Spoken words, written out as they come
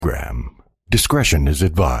Discretion is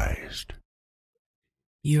advised.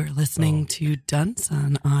 You're listening to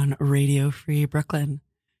Dunson on Radio Free Brooklyn.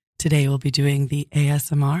 Today we'll be doing the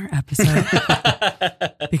ASMR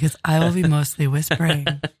episode because I will be mostly whispering.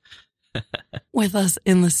 With us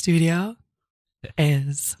in the studio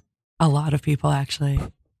is a lot of people, actually.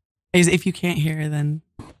 If you can't hear, then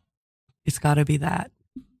it's got to be that.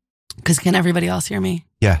 Because can everybody else hear me?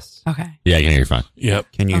 Yes. Okay. Yeah, I can hear you fine.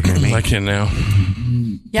 Yep. Can you hear me? I can now.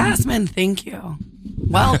 Yasmin, thank you.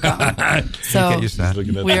 Welcome. So Get used to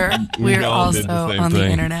that. we're all did also the same on the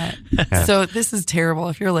thing. internet. So this is terrible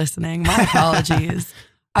if you're listening. My apologies.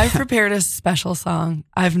 I've prepared a special song.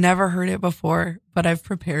 I've never heard it before, but I've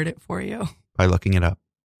prepared it for you. By looking it up.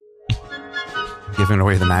 Giving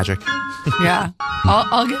away the magic. Yeah.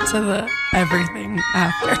 I'll get to the everything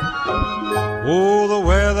after. Oh, the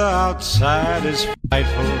weather outside is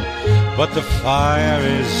frightful, but the fire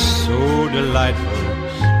is so delightful.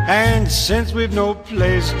 And since we've no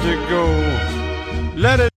place to go,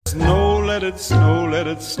 let it snow, let it snow, let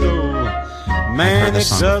it snow. Man, this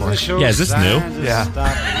it song doesn't before. show Yeah, is this new? signs of Yeah.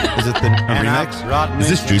 stopping. Is it the And I remix? brought Is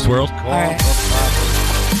this me Juice WRLD? some All right. corn pop.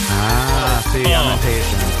 Ah, see, I'm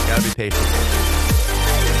impatient. Gotta be patient.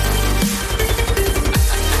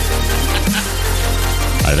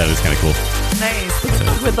 All right, that is kind of cool. Nice.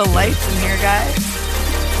 Let's go with the lights in here, guys.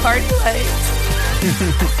 Party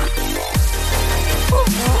lights.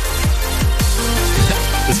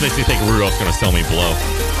 This makes me think Rudolph's going to sell me blow.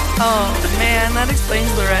 Oh, man. That explains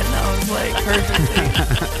the red nose, like, perfectly.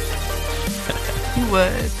 He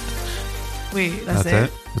would. Wait, that's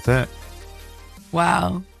it? That's it.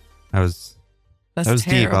 Wow. That was That's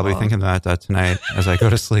deep. I'll be terrible. thinking about that tonight as I go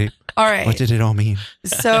to sleep. All right. What did it all mean?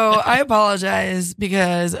 So I apologize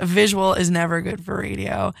because visual is never good for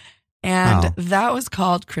radio. And Oh. that was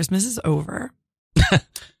called Christmas is Over.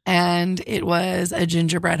 And it was a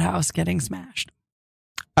gingerbread house getting smashed.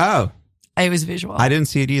 Oh, It was visual. I didn't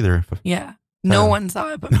see it either. Yeah. No Oh. one saw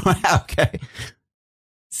it but me. Okay.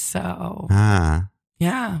 So, Ah.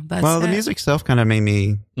 yeah. That's Well, the it. music itself kind of made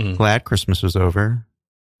me glad Christmas was over.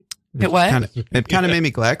 It what? It kind of made me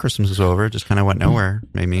glad Christmas was over. Just kind of went nowhere.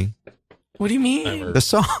 Made me. What do you mean? The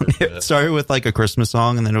song, it started with like a Christmas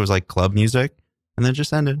song and then it was like club music and then it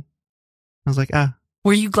just ended. I was like,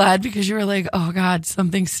 Were you glad because you were like, oh God,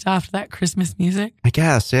 something stopped that Christmas music? I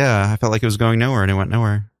guess. Yeah. I felt like it was going nowhere and it went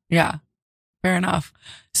nowhere. Yeah, fair enough.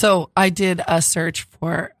 So I did a search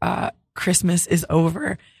for Christmas is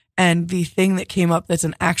Over. And the thing that came up that's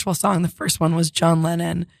an actual song, the first one was John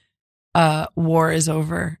Lennon, War is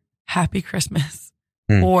Over, Happy Christmas.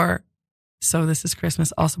 Or So This Is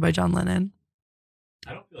Christmas, also by John Lennon.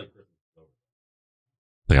 I don't feel like Christmas is over.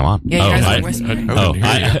 Like I'm on. Yeah, you guys are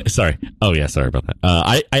whispering. Sorry. Oh, yeah, sorry about that.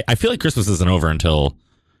 I feel like Christmas isn't over until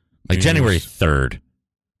like January 3rd.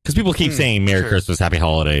 Because people keep saying Merry Christmas, Happy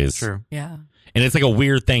Holidays. True. Yeah. And it's like a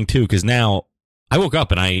weird thing, too, because now I woke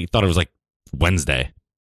up and I thought it was like Wednesday.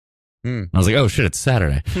 I was like, oh, shit, it's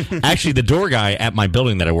Saturday. Actually, the door guy at my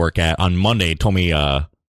building that I work at on Monday told me, have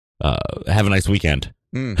a nice weekend.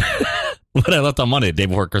 But I left on Monday, the day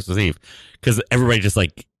before Christmas Eve, because everybody just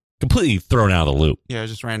like completely thrown out of the loop. Yeah.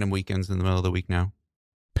 Just random weekends in the middle of the week now.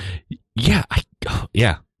 Yeah.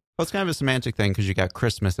 Yeah. Well, it's kind of a semantic thing because you got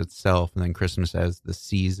Christmas itself and then Christmas as the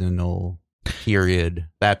seasonal period.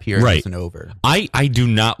 That period Right. isn't over. I do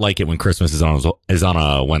not like it when Christmas is on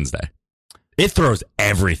a Wednesday. It throws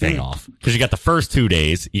everything off because you got the first 2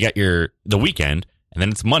 days, you got the weekend, and then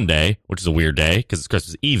it's Monday, which is a weird day because it's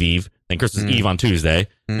Christmas Eve, then Christmas Eve on Tuesday,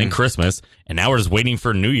 then Christmas, and now we're just waiting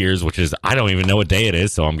for New Year's, which is I don't even know what day it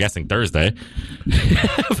is, so I'm guessing Thursday.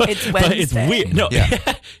 It's But it's Wednesday. weird. No, Yeah.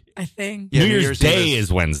 I think. Yeah, New New Year's Year's Day Eve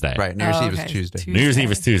is Wednesday. Right. New Year's Oh, Eve okay. is Tuesday. New Year's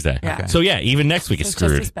Eve is Tuesday. Yeah. Okay. So yeah, even next week is So it's just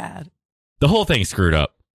screwed. as bad. The whole thing's screwed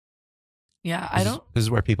up. Yeah, I don't. This is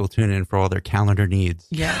where people tune in for all their calendar needs.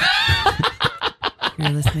 Yeah. You're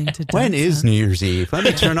listening to When Dunson. is New Year's Eve? Let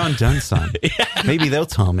me turn on Dunson. Maybe they'll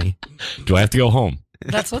tell me. Do I have to go home?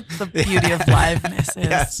 That's what the beauty of liveness is.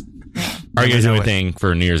 Yes. Are you guys know doing it. anything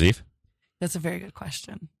for New Year's Eve? That's a very good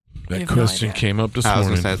question. We That have no question idea. came up this I was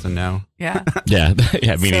going morning. to say it's a no. Yeah. Yeah,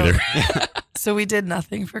 yeah, me So- neither. So we did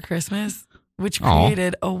nothing for Christmas, which Aw.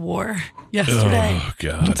 created a war yesterday. Oh,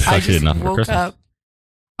 God. Sucks I you did just nothing for woke Christmas. up.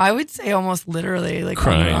 I would say almost literally like on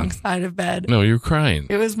Crying. the wrong side of bed. No, you're crying.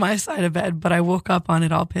 It was my side of bed, but I woke up on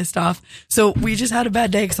it all pissed off. So we just had a bad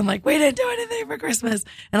day because I'm like, we didn't do anything for Christmas.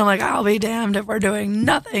 And I'm like, I'll be damned if we're doing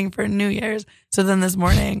nothing for New Year's. So then this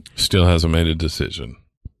morning, Still hasn't made a decision.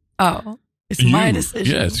 it's my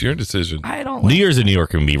decision. Yeah, it's your decision. I don't New like Year's in New York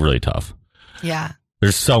can be really tough. Yeah.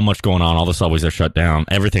 There's so much going on. All the subways are shut down.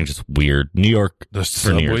 Everything's just weird. New York, The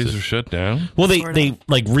for New Year's subways is- are shut down? well, Sort they of.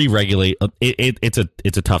 like re-regulate. It's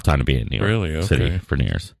a tough time to be in New York Really? Okay. City for New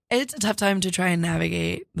Year's. It's a tough time to try and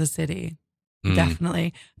navigate the city. Mm.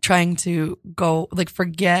 Definitely trying to go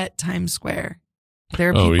forget Times Square. There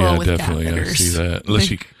are people Oh, yeah, with definitely. I catheters. see that.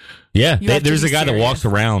 Unless you, Yeah, You have to there's be a guy that walks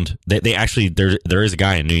serious. around. They actually there is a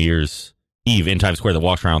guy in New Year's Eve in Times Square that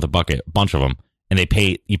walks around with a bucket, a bunch of them, and you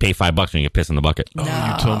pay $5 and you get pissed in the bucket. oh,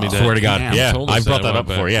 you told me No. that. Swear to God, Damn. yeah, Told us I've brought that a that up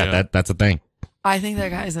while before. back, Yeah, yeah. that's a thing. I think that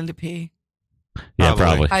guy's into pee. Yeah, Probably.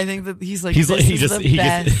 probably. I think that he's like, He's this like- he is just- the he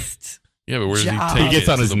gets- best. Yeah, but where does he Job. take He gets it?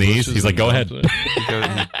 on To his the knees. bushes He's like, and "Go dumps ahead." it? He goes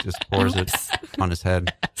and just pours it on his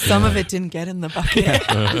head. Some of it didn't get in the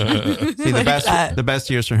bucket. See, Like that. the best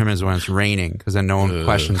years for him is when it's raining, because then no one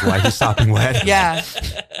questions why he's sopping wet. Yeah.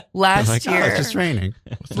 They're Last like, oh, year, it's just raining.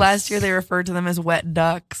 last year they referred to them as wet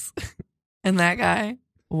ducks, and that guy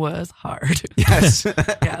was hard. Yes.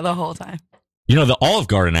 Yeah, the whole time. You know, the Olive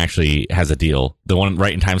Garden actually has a deal, the one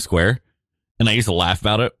right in Times Square, and I used to laugh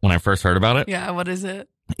about it when I first heard about it. Yeah, what is it?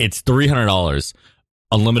 It's $300,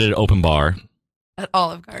 unlimited open bar At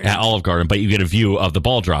Olive Garden. at Olive Garden, but you get a view of the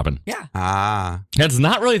ball dropping. Yeah. Ah. That's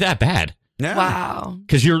not really that bad. Yeah. Wow.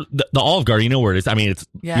 Because the Olive Garden, you know where it is. I mean, it's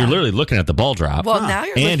Yeah. you're literally looking at the ball drop. Well, now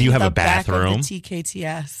you're And looking you at have the a back of bathroom. the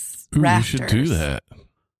TKTS Ooh, you rafters. should do that.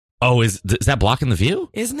 Oh, is that blocking the view?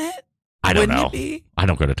 Isn't it? I don't Wouldn't know. it be? I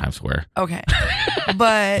don't go to Times Square. Okay.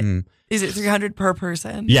 But Mm. is it $300 per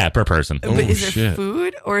person? Yeah, per person. But Oh, is there shit.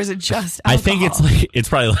 food or is it just I alcohol? think it's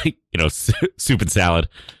probably like, soup and salad.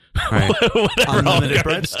 Right. Whatever. Unlimited Olive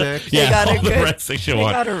Garden- breadsticks. They Yeah, got a all the good- breadsticks you They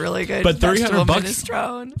want. got a really good But $300 vegetable bucks?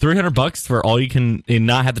 minestrone. $300 for all you can and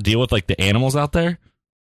not have to deal with like the animals out there.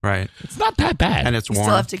 Right. It's not that bad. And it's You warm.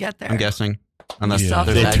 still have to get there. I'm guessing. Unless Yeah.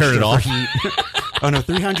 there's They extra turn it for off. heat. Oh, no.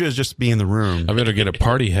 300 is just be in the room. I better get a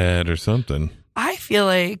party hat or something. I feel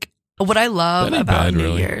like what I love That ain't about bad, New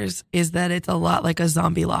really. Year's is that it's a lot like a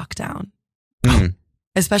zombie lockdown, Mm.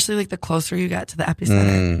 especially like the closer you get to the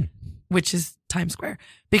epicenter, Mm. which is Times Square,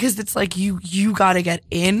 because it's like you got to get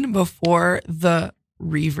in before the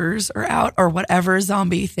reavers are out or whatever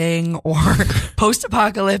zombie thing or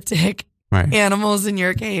post-apocalyptic Right. animals in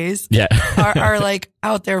your case yeah. are like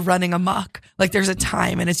out there running amok. Like there's a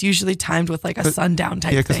time and it's usually timed with like a But- sundown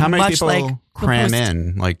type Yeah, thing. because how many much people like the cram post-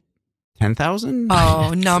 in? Like 10,000?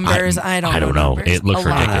 Oh, numbers. I don't know. Numbers. It looks A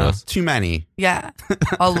lot. ridiculous. Too many. Yeah,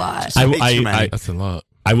 a lot. Way too many. That's a lot.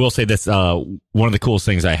 I will say this. One of the coolest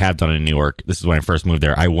things I have done in New York. This is when I first moved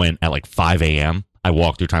there. I went at like 5 a.m. I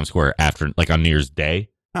walked through Times Square after like on New Year's Day,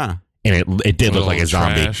 Huh. and it did look Little like a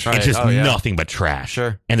zombie. trash. Right. It's just Oh, yeah. nothing but trash.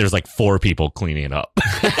 Sure. And there's like 4 people cleaning it up.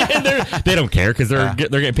 And they don't care because they're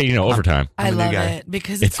getting paid overtime. I I'm a new love guy. it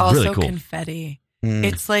because It's it's also really cool. confetti. Mm.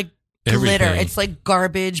 It's like glitter. Everything. It's like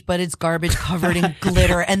garbage, but it's garbage covered in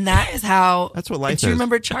glitter, and that is how. That's what life Do you is.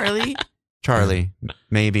 remember Charlie? Charlie,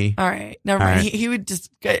 maybe. All right, never All mind. right. He would just.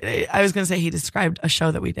 I was going to say he described a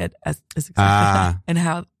show that we did as exactly Ah. that, and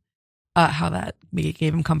how that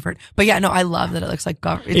gave him comfort. But yeah, no, I love that it looks like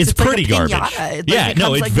garbage. It's like pretty a garbage. piñata. It Yeah, no,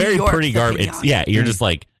 becomes it's like very New York, pretty the garbage. piñata. Yeah, you're just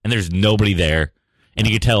like, and there's nobody there, and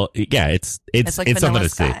you can tell. Yeah, it's like something Vanilla to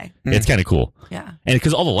see. Sky. It's kind of cool, Yeah. and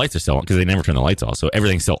because all the lights are still on, because they never turn the lights off, so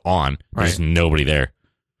everything's still on. There's Right. nobody there.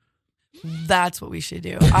 That's what we should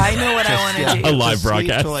do. I know what I want to Yeah. do. A live Just sleep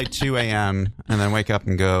broadcast. till like 2 a.m. and then wake up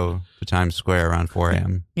and go to Times Square around 4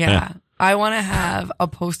 a.m. Yeah. I want to have a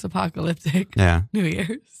post-apocalyptic Yeah. New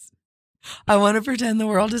Year's. I want to pretend the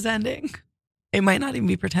world is ending. It might not even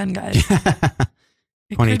be pretend, guys. It could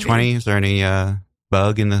be. 2020, is there any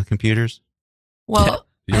bug in the computers? Well,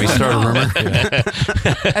 Can we I don't start a know.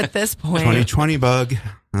 rumor? At this point, 2020 bug.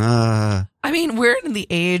 I mean, we're in the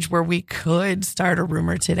age where we could start a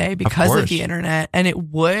rumor today because of course. the internet, and it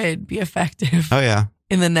would be effective Oh, yeah.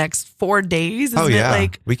 in the next 4 days. Isn't Oh, yeah. it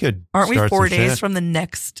like, we could. aren't we start 4 some days shit. from the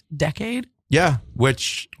next decade? Yeah,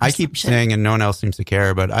 which Or I some keep shit. saying, and no one else seems to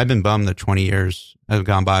care, but I've been bummed that 20 years have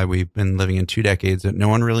gone by. We've been living in 2 decades that no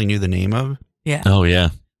one really knew the name of. Yeah. Oh yeah,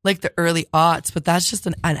 Like the early aughts, but that's just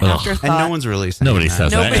an Ugh. afterthought. And no one's really saying Nobody that.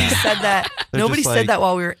 says that. Nobody said that. They're Nobody just said like- that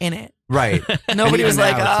while we were in it. Right. Nobody And was even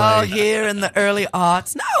like, now oh, it's like- here in the early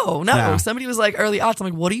aughts. No. No. Somebody was like, early aughts. I'm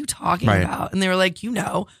like, what are you talking Right. about? And they were like,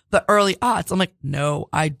 the early aughts. I'm like, no,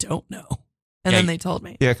 I don't know. And Yeah, then they told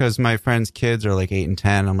me. Yeah, because my friends' kids are like 8 and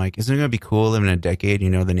 10. I'm like, isn't it going to be cool living in a decade you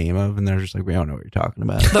know the name of? And they're just like, we don't know what you're talking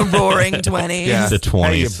about. The roaring 20s. Yeah. The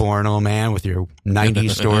How you 20s. born, old man, with your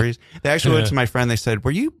 90s stories. They actually went to my friend. They said,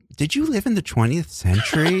 did you live in the 20th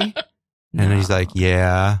century? And he's like,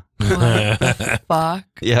 yeah. What the fuck?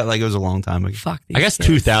 Yeah, like it was a long time ago. Fuck these I guess kids.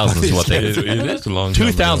 2000 is what they. It is a long time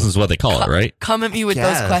 2000 is what they call it, right? Come at me with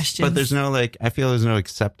Yes, those questions. But there's no like, I feel there's no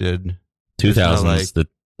accepted. There's 2000s, no, like- the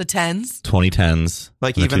the 10s. 2010s,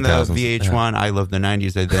 Like the even the 2000s. VH1, I Love the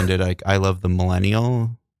 90s, they then did like, I Love the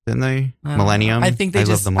Millennial, didn't they? I don't know. Millennium? I think they Love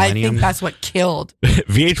just. the I think Millennium. that's what killed.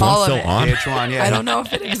 VH1 All of still it. on. VH1, yeah. I don't know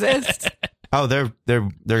if it exists. Oh, they're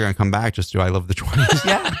gonna come back just to I Love the 20s.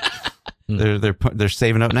 Yeah. They're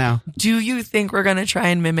saving up now. Do you think we're gonna try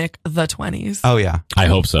and mimic the 20s? Oh yeah. I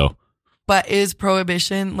hope so. But is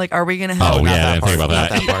prohibition like? Are we gonna have? Oh, Not yeah, I that didn't think part,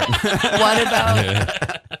 about not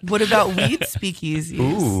that part. What about weed speakeasies?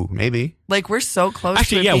 Ooh, maybe. Like we're so close.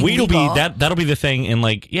 Actually, to it yeah, being weed will be legal. that'll be the thing in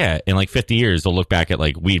like 50 years they'll look back at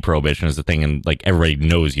like weed prohibition as a thing and like everybody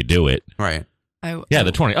knows you do it. Right. Yeah,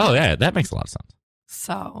 the 20. Oh yeah, that makes a lot of sense.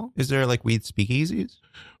 So. Is there like weed speakeasies?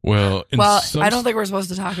 Well, in Well, some- I don't think we're supposed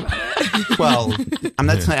to talk about it. Well, I'm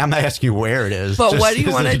not asking you where it is. But just what do you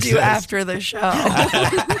does want to it do exist? after the show?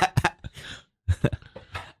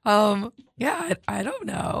 Yeah, I don't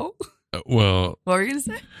know. Well, What were you gonna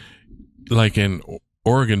say? like in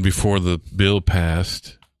Oregon before the bill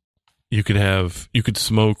passed, you could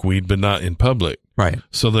smoke weed, but not in public. Right.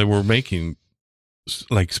 So they were making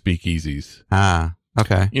like speakeasies, Ah,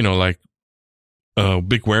 okay. you know, like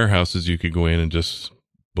big warehouses you could go in and just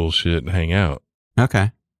bullshit and hang out.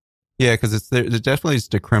 Okay. Yeah, because it's definitely is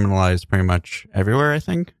decriminalized pretty much everywhere, I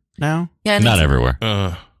think, now. Yeah, and Not it's-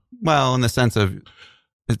 everywhere. Well, in the sense of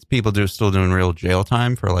it's people still doing real jail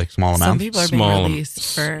time for like small Some amounts. people are being Small,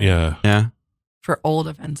 released for Yeah. old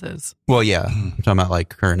offenses. Well, yeah. I'm talking about like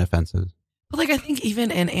current offenses. But like I think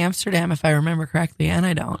even in Amsterdam, if I remember correctly, and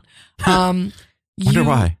I don't, Wonder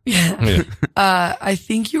why. Yeah. Yeah. I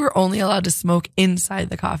think you were only allowed to smoke inside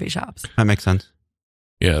the coffee shops. That makes sense.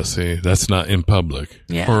 Yeah, see, that's not in public.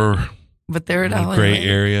 Yeah. Or But they're in in a gray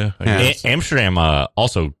area. I Yeah. guess. Amsterdam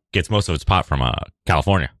also gets most of its pot from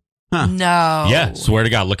California. Huh. No. Yeah, swear to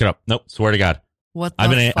God, look it up. Nope, swear to God. What the I've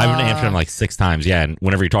been to fuck? Amsterdam like 6 times. Yeah, and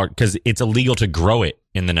whenever you talk, because it's illegal to grow it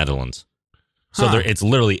in the Netherlands, so Huh. it's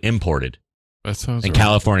literally imported. That sounds And right.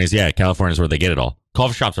 California's where they get it all.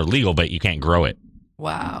 Coffee shops are legal, but you can't grow it.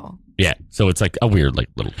 Wow. Yeah, so it's like a weird like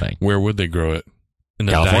little thing. Where would they grow it? In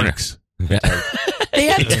the California. dikes. They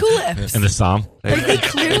had tulips. In the Somme. Like they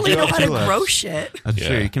clearly know how to Tulips. grow shit. That's Yeah.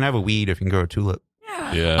 true. You can have a weed if you can grow a tulip.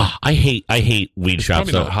 Yeah. Yeah. Oh, I hate weed It's shops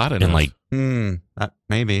probably though. not hot And enough. like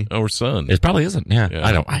Maybe. Or sun. it probably isn't. Yeah, Yeah.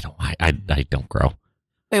 I don't grow.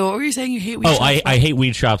 Wait, what were you saying? You hate weed Oh, shops? I hate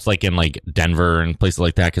weed shops like in like Denver and places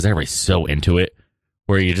like that because everybody's so into it.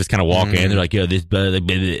 Where you just kind of walk in, they're like, "Yo, this,"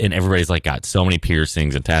 and everybody's like got so many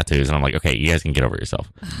piercings and tattoos, and I'm like, "Okay, you guys can get over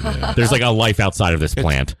yourself." Yeah. There's like a life outside of this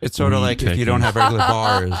plant, It's sort of Weed like if you taking. don't have regular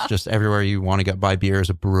bars, just everywhere you want to get buy beer is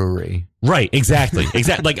a brewery. right? Exactly.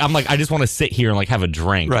 Like I'm like, I just want to sit here and like have a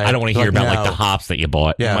drink. Right. I don't want to hear Like, about like no. the hops that you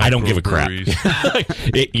bought. Yeah. I don't give a crap. Breweries. You know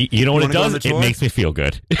what You it wanna go on does? the It tour? makes me feel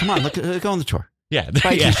good. Come on, go on the tour. Yeah,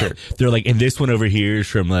 Buy a yeah. t-shirt. They're like, and this one over here is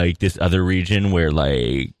from like this other region where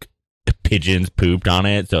like pigeons pooped on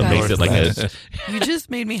it, so it That makes was it like a. nice. You just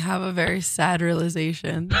made me have a very sad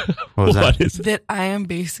realization What was that? What is it? that I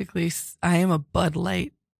am a Bud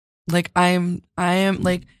Light. Like I am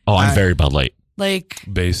like Oh, I'm very Bud Light. like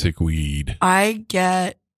Basic weed. I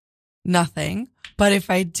get nothing, but if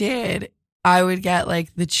I did, I would get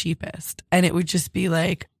like the cheapest, and it would just be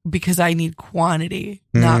like because I need quantity,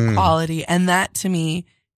 not Mm. quality, and that to me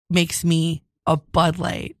makes me a Bud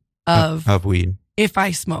Light of Of weed. if I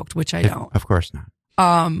smoked, which I don't. Of course not.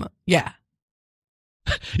 Yeah.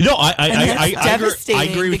 No, And that's I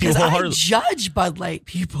devastating agree with you because I wholeheartedly. judge Bud Light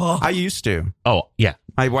people. I used to. Oh, yeah.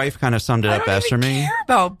 My wife kind of summed it I up don't best for even me. care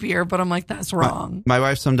about beer, but I'm like, that's wrong. My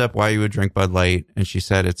wife summed up why you would drink Bud Light, and she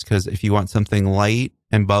said it's because if you want something light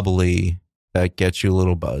and bubbly, that gets you a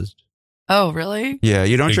little buzzed. Oh, really? Yeah,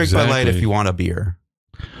 you don't drink Bud Light if Exactly. you want a beer.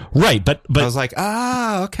 Right, but I was like,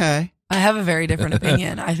 okay. I have a very different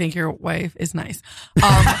opinion. I think your wife is nice.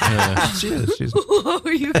 She is. She's What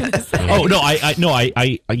were you gonna say? oh no,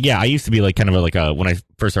 I used to be like kind of like when I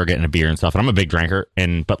first started getting a beer and stuff, and I'm a big drinker,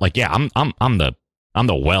 but like I'm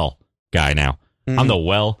the well guy now. I'm the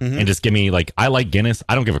well, and just give me like I like Guinness.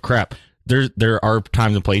 I don't give a crap. There are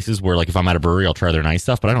times and places where like if I'm at a brewery, I'll try their nice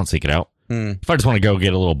stuff, but I don't seek it out. If I just want to go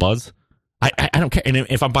get a little buzz, I don't care. And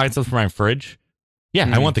if I'm buying stuff for my fridge,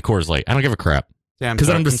 I want the Coors Light. I don't give a crap. Yeah, 'Cause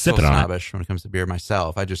I'm just still sipping on it. snobbish when it comes to beer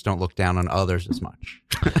myself. I just don't look down on others as much.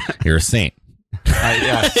 You're a saint.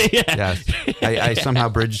 Yes, Yeah. yes. I somehow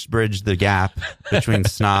bridged the gap between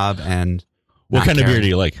snob and What not kind of beer caring. do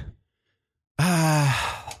you like?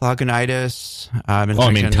 Lagunitas. I've been Oh, I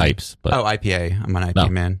mean drinking- types, but Oh, IPA. I'm an IPA No.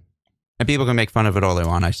 man. And people can make fun of it all they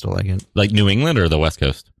want. I still like it. Like New England or the West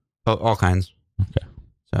Coast? All kinds. Okay.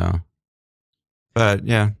 So, but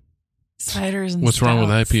yeah, Ciders and What's wrong with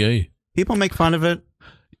stouts. IPA? people make fun of it.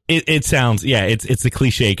 It sounds, it's the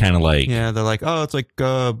cliche kind of like, Yeah, they're like, oh, it's like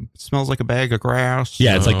smells like a bag of grass.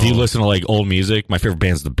 yeah, it's like, do you Oh. listen to like old music? My favorite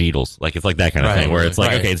band's the Beatles. Like, it's like that kind of Right, thing where it's like,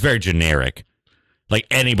 right. okay, it's very generic. Like,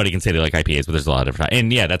 anybody can say they like IPAs, but there's a lot of different.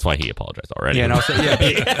 And yeah, that's why he apologized already. Yeah, and also,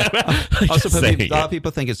 also, Just saying a lot it. of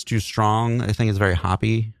people think it's too strong. They think it's very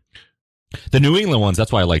hoppy. The New England ones,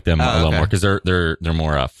 that's why I like them a lot okay. more because they're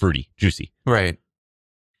more fruity, juicy. Right.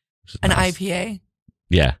 which is An nice. IPA.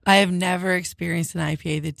 Yeah. I have never experienced an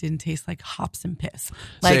IPA that didn't taste like hops and piss.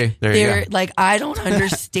 Like See, there you they're go. like, I don't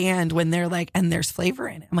understand when they're like, and there's flavor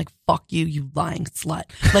in it. I'm like, fuck you, you lying slut.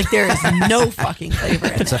 Like there is no fucking flavor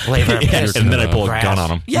in it. a flavor of Yeah, piss. and then I pull a Grass. gun on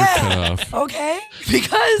them. Yeah. Tough. Okay.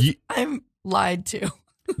 Because You- I'm lied to.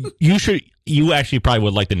 You actually probably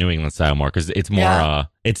would like the New England style more because it's more, Yeah.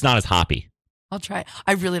 it's not as hoppy. I'll try.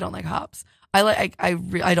 I really don't like hops.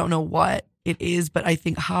 I don't know what it is, but I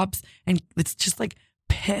think hops and it's just like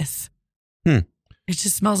piss. Hmm. It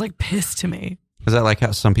just smells like piss to me. Is that like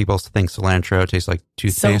how some people think cilantro tastes like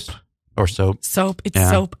toothpaste Soap. or soap? Soap. It's Yeah.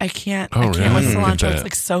 soap. I can't Oh, with really? Look cilantro. at It's that.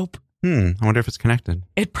 like soap. I wonder if it's connected.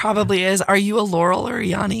 It probably is. Are you a Laurel or a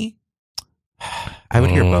Yanni? I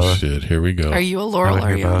would hear Oh, both. shit. Here we go. Are you a Laurel would or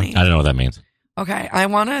a hear both. Yanni? I don't know what that means. Okay. I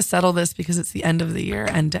want to settle this because it's the end of the year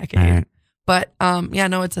and decade. All right. But yeah,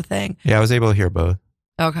 no, it's a thing. Yeah, I was able to hear both.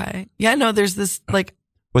 Okay. Yeah, no, there's this like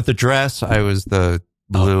With the dress, I was the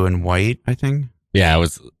blue and white, I think. Yeah, it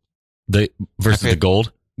was the versus Okay. the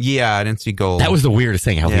gold. Yeah, I didn't see gold. That was the weirdest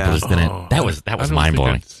thing. How Yeah. people just didn't. Oh, that was I don't mind think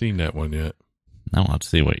blowing. I've seen that one yet. I want to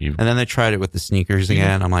see what you. And then they tried it with the sneakers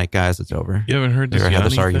again. I'm like, guys, it's over. You haven't heard You this, ever had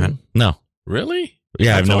this Yanni argument? thing? No. Really?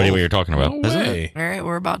 Yeah, I have That's no idea old. what you're talking about. No Isn't it? way. all right,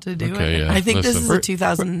 we're about to do Okay, it. yeah. I think this Listen.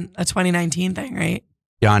 is a 2019 thing, right?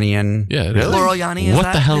 Yanni and Yeah, it really? is. Laurel Yanni. Is What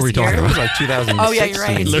that the hell are this we talking year? It was like 2016. Oh, yeah, you're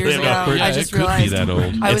right. It's Literally years ago. about I it just could realized. be that old. I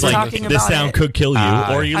was It's like talking this about sound it. could kill you,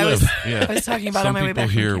 or you I live. was, Yeah. I was talking about it Some on my way people back.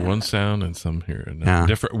 from hear Canada. one sound and some hear another. Yeah.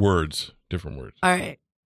 Different words. Different words. All right.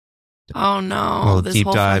 Oh no! Well, this deep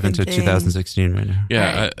whole dive fucking into thing. 2016 right now.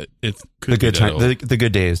 Yeah, it could The good be that time, old. the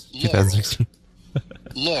good days, 2016.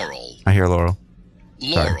 Laurel, I hear Laurel.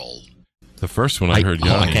 Laurel, The first one I heard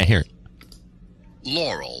Yanni. I can't hear it.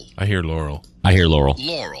 Laurel, I hear Laurel. I hear Laurel.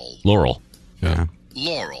 Laurel, Laurel. Yeah.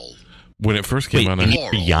 Laurel, When it first came Wait, on, you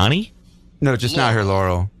hear Yanni? No, just now I hear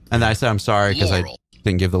Laurel. And I said I'm sorry because I Laurel.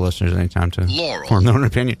 didn't give the listeners any time to Laurel. form their own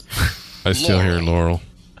opinion. I still hear Laurel.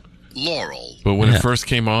 Laurel, But when Yeah. it first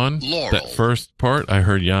came on, Laurel. that first part, I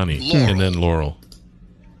heard Yanni. Laurel. And then Laurel.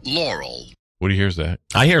 Laurel, What do you hear, Zach?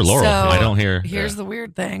 I hear Laurel. So, I don't hear. Here's the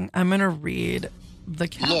weird thing. I'm gonna read the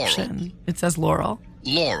caption. It says Laurel.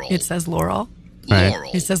 Laurel, It says Laurel. Right.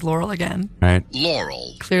 Laurel, It says Laurel again. Right?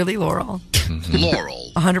 Laurel, Clearly Laurel.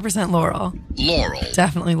 Laurel, 100% Laurel. Laurel,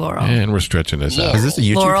 Definitely Laurel. And we're stretching this out. Is this a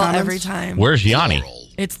YouTube Laurel comments? every time. Where's Yanni? Laurel,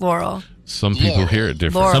 It's Laurel. Some people hear it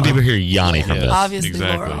different. Laurel. Some people hear Yanni from Yeah. this. Obviously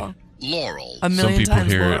exactly. Laurel. Laurel, A million people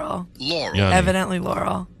times hear it. Laurel. Laurel, Yanni. Evidently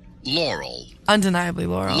Laurel. Laurel, Undeniably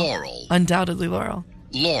Laurel. Laurel, Undoubtedly Laurel.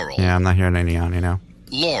 Laurel, Yeah, I'm not hearing any Yanni now.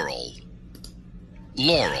 Laurel,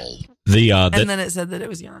 Laurel, The And then it said that it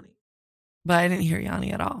was Yanni. But I didn't hear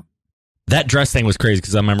Yanni at all. that dress thing was crazy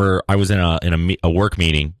because I remember I was in a work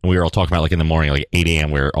meeting and we were all talking about like in the morning, like 8 a.m.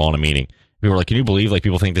 We were all in a meeting. We were like, "Can you believe like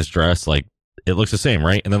people think this dress like it looks the same,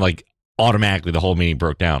 right?" And then like automatically the whole meeting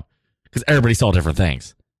broke down because everybody saw different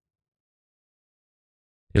things.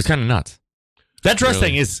 It was kind of nuts. That dress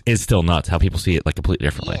Really? thing is still nuts. How people see it like completely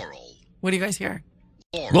differently. Laurel, What do you guys hear?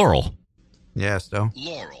 Laurel. Yeah, still.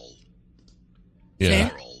 Laurel, Yeah.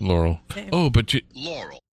 Laurel. Same. Oh, but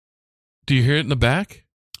Laurel, do you hear it in the back?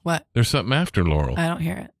 What? There's something after Laurel. I don't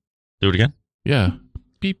hear it. Do it again. Yeah.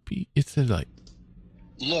 Beep, beep. It said like,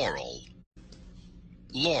 Laurel,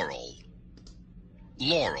 Laurel,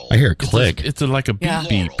 Laurel, I hear a it's click. It's like a beep Yeah.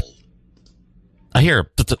 beep. Laurel, I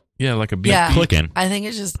hear Yeah, like a beep Yeah. beep. clicking. I think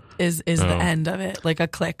it just is Oh. the end of it. Like a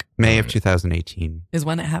click May of 2018. is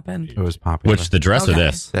when it happened. It was popular. Which the dress or Okay.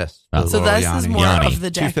 this? This. Oh. the So Laurel this is Yanni. more Yanni. of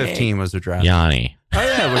the decade. 215 was the draft. Yanni. Oh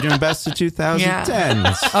yeah, we're doing best of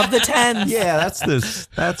 2010s. Of the 10s. Yeah, that's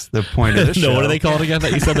the point of this No, show. what do they call it again?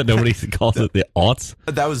 That you said that nobody calls it the aughts.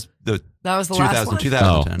 That was the That was the last one.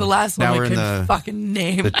 2010. The last Now one we're we in could the fucking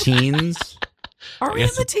name. the teens. Are we in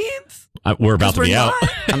the teens? We're about to We're be out.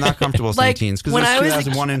 not. I'm not comfortable saying Like, teens because when there's I was a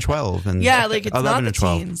 2001 and 12 and Yeah, like it's 11 not the and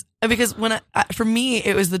 12. teens. Because when for me,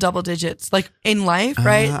 it was the double digits. Like in life,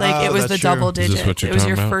 right? Like it was the that's true. double Is this digits. what you're It was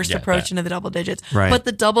your talking about? first Yeah, approach that. into the double digits. Right. But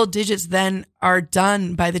the double digits then are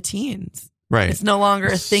done by the teens. Right. It's no longer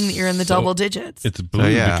a thing that you're in the So double digits. It's blue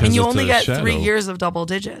yeah. because And you it's only a get shadow, 3 years of double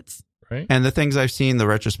digits. right? And the things I've seen, the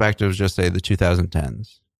retrospectives just say the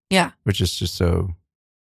 2010s, Yeah. which is just so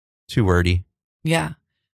too wordy. Yeah.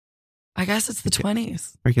 I guess it's the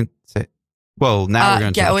 20s. We can say, well, now we're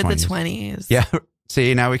going to get the with 20s. the 20s. Yeah.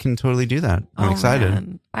 See, now we can totally do that. I'm Oh, excited.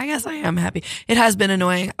 man. I guess I am happy. It has been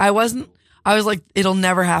annoying. I was like, it'll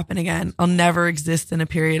never happen again. I'll never exist in a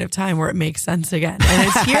period of time where it makes sense again. And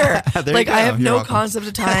it's here. There Like, you I go. have You're no welcome. concept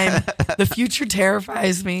of time. The future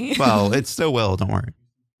terrifies me. Well, it still will. Don't worry.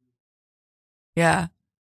 Yeah.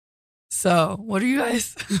 So, what are you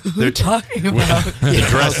guys They're talking about? The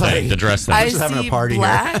dress thing. The dress thing. I just having a see party here.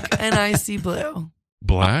 black and I see blue.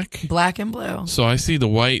 Black. Black and blue. So I see the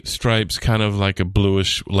white stripes kind of like a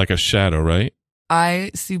bluish, like a shadow, right?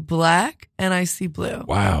 I see black and I see blue.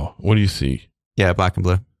 Wow. What do you see? Yeah, black and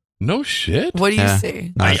blue. No shit. What do you Yeah.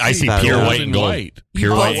 see? I see That pure will- white and gold. White.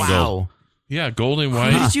 Pure You white both- and gold. Wow. Yeah, gold and Who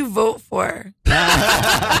white. did you vote for?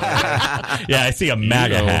 Yeah, I see a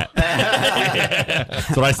MAGA You know. hat.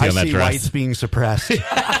 That's what I see I on that see dress. whites being suppressed.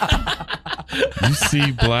 You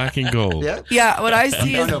see black and gold. Yeah, what I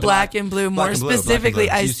see No, is no, black and blue. More black and blue, black and specifically,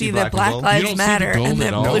 blue. I You see see that black and Black gold? You Lives don't see the Matter gold and that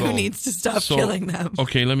at all. blue No. needs to stop So- killing them.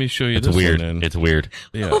 Okay, let me show you It's this weird. one then. It's weird.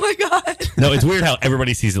 Yeah. Oh my God. No, it's weird how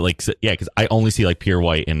everybody sees it like, yeah, because I only see like pure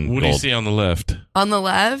white and What do you gold. see on the left? On the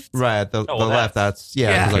left Right, the well, left. That's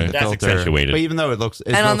Yeah. like Okay. the That's filter. accentuated. But even though it looks,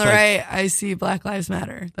 and on the right, I see Black Lives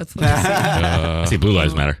Matter. That's what I see. I see Blue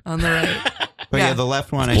Lives Matter. On the right. But yeah, Yeah. the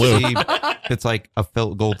left one I Blue. see. It's like a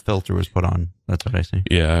gold filter was put on. That's what I see.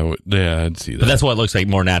 Yeah, I'd see that. But that's what looks like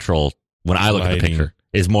more natural when I look at the Lighting. picture.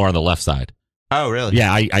 Is more on the left side. Oh, really?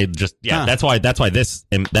 Yeah, I just Huh. that's why this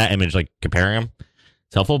that image like comparing them,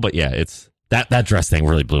 it's helpful. But yeah, it's that dress thing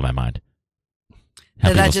really blew my mind. How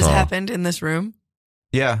Did that people just saw- happened in this room?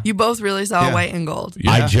 Yeah. You both really saw Yeah. white and gold.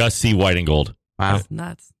 Yeah. I just see white and gold. Wow. That's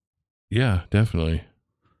nuts. Yeah, definitely.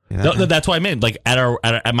 Yeah, No, that's why I meant like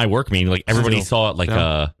at my work meeting, like everybody Still. saw it like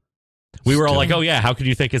Still. we were all Still. like, oh yeah, how could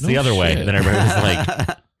you think it's No the other way? shit. And then everybody was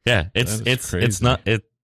like, yeah, That is it's crazy. not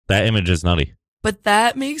that image is nutty. But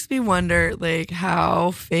that makes me wonder, like,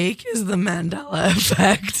 how fake is the Mandela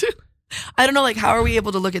effect? I don't know, like, how are we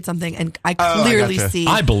able to look at something and I Oh, I clearly gotcha. see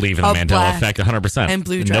I believe in the a Mandela black effect 100%. and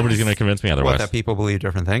blue Nobody's dress. going to convince me what, otherwise. that people believe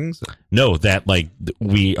different things? No, that like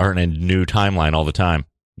we are in a new timeline all the time,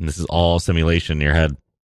 and this is all simulation in your head.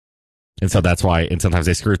 And so that's why, and sometimes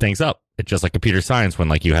they screw things up. It's just like computer science when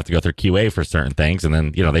like you have to go through QA for certain things, and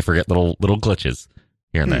then they forget little glitches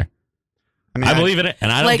here and there. I believe in it,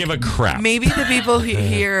 and I don't Like, give a crap. Maybe the people who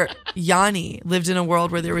hear Yanni lived in a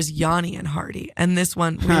world where there was Yanni and Hardy, and this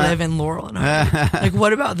one we live in Laurel and Hardy. Like,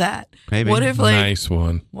 what about that? Maybe. What if, like, Nice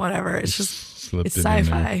one. whatever? It's just Slipped it's it in there.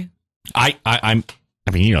 sci-fi.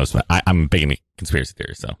 I'm big into conspiracy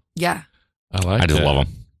theories, so Yeah. I like I just that. love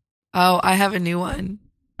them. Oh, I have a new one.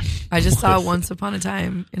 I just saw Once Upon a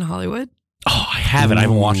Time in Hollywood. Oh, I haven't. I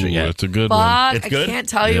haven't watched it Ooh, yet. It's a good one. Fuck, It's I good? can't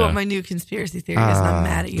tell you Yeah. what my new conspiracy theory is, and I'm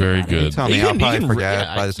mad at you. Very about good. It. Tell me, You I'll can- probably you can- forget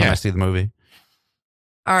yeah, by the time yeah. I see the movie.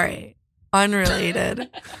 All right. Unrelated.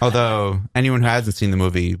 Although anyone who hasn't seen the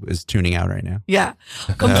movie is tuning out right now. Yeah.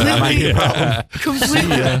 That might be a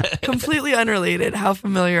problem. Completely unrelated. How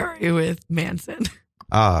familiar are you with Manson?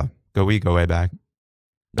 Go way back.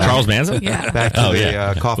 Charles Manson? Yeah. Back to Oh, the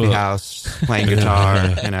yeah. coffee Well- house, playing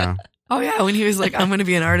guitar, Oh, yeah. When he was like, I'm going to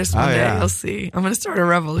be an artist one Oh, day. yeah. You'll see. I'm going to start a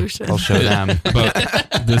revolution. I'll show them.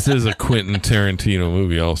 But this is a Quentin Tarantino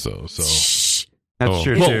movie also. So Shh. That's Oh.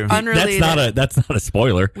 true Well, too. Unrelated. That's not a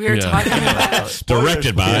spoiler. We are Yeah. talking about.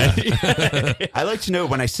 Directed by. I like to know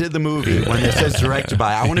when I see the movie, when it says directed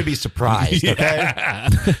by, I want to be surprised, okay?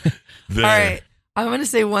 there. All right. I'm going to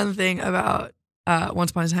say one thing about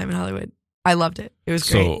Once Upon a Time in Hollywood. I loved it. It was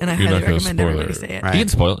great. So, And I you're highly not gonna recommend spoil everybody it. say it. Right. You can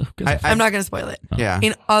spoil it. Who gives a fuck? I'm not going to spoil it. Yeah.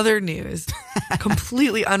 In other news,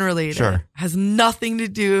 completely unrelated, Sure. has nothing to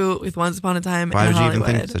do with Once Upon a Time Why in would you Hollywood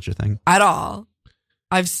even think such a thing? at all.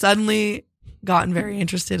 I've suddenly gotten very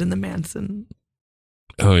interested in the Manson.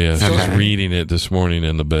 Oh yeah, I was Okay. reading it this morning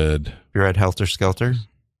in the bed. You read Helter Skelter?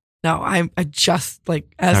 No, I just like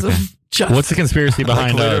as Okay. of just. What's the conspiracy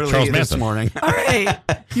behind Like, literally Charles this Manson? morning. All right,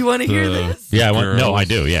 you want to hear The- this? Yeah, no, I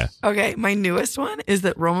do. Yeah. Okay, my newest one is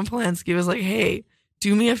that Roman Polanski was like, "Hey,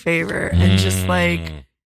 do me a favor and just like."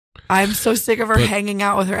 I'm so sick of her But- hanging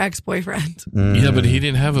out with her ex-boyfriend. Yeah, but he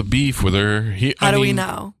didn't have a beef with her. How do we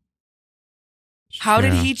know? How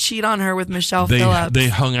did Yeah. he cheat on her with Michelle They Phillips? they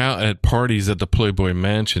hung out at parties at the Playboy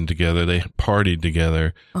Mansion together. They partied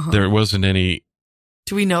together. Uh-huh. There wasn't any,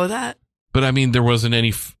 Do we know that? but I mean, there wasn't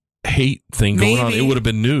any hate thing going on. Maybe. It would have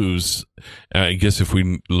been news, I guess, if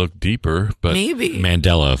we look deeper. But Maybe.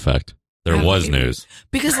 Mandela effect. There was news.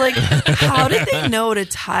 Because, like, how did they know to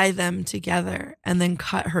tie them together and then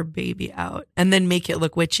cut her baby out and then make it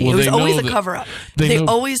look witchy? Well, it was they always know a that- cover up. they They know-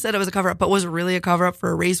 always said it was a cover up, but was it really a cover up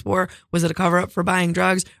for a race war? Was it a cover up for buying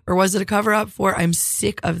drugs? Or was it a cover up for I'm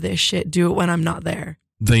sick of this shit, do it when I'm not there?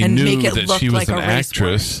 They and knew make it that look she was like an a race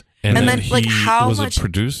actress, and And then then, like, he how was much- a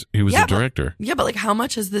producer. He was Yeah, a director. Yeah, but like, how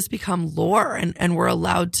much has this become lore and we're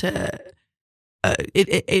allowed to.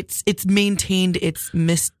 It's maintained its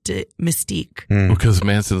mystique. Because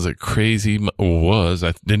Manson's a crazy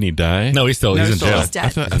didn't he die? No, he's in He's jail. dead. I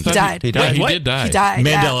thought He died. He died. He What? did die. He died.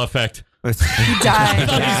 Mandela effect. He died.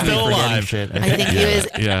 thought he's still Forgetting alive. shit. I think he was.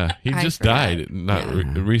 Yeah, he I just forgot.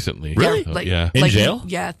 died recently. Really? So, Like, yeah. In jail?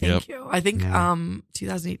 Yeah, thank Yep. you. I think Yeah.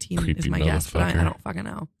 2018 is Creepy my guess, but I motherfucker. don't fucking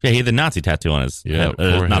know. Yeah, he had the Nazi tattoo on his Yeah, head.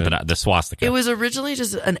 Not forehead. the swastika. It was originally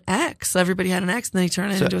just an X. Everybody had an X, and then he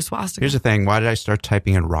turned it So, into a swastika. Here's the thing. Why did I start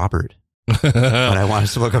typing in Robert when I wanted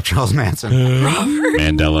to look up Charles Manson?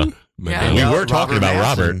 Mandela. Yeah. We were talking about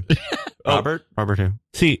Manson. Robert. Robert who?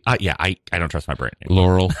 See, I don't trust my brain.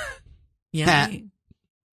 Laurel. yeah.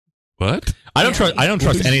 What? I don't Yeah. trust. I don't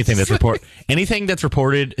trust anything that's anything that's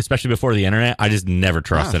reported, especially before the internet. I just never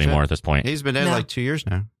trust Oh, anymore shit. at this point. He's been dead No. like 2 years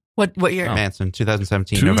now. What year? Manson,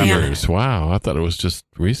 2017 2 November. years. Wow. I thought it was just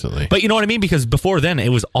recently. But you know what I mean? Because before then, it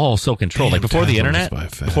was all so controlled. Damn, Like before the time goes internet, by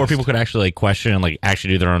fast. before people could actually like question and like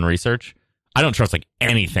actually do their own research. I don't trust like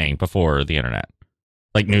anything before the internet,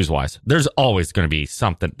 like news wise. There's always going to be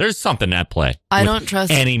something. There's something at play. I with don't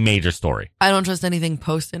trust. any major story. I don't trust anything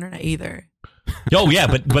post internet either. Oh yeah,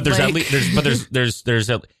 but there's at Like- least there's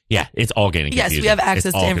a, yeah, it's all getting Yes, confusing. we have It's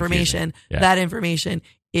access all to confusing. information. Yeah. That information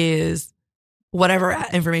is whatever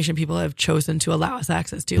information people have chosen to allow us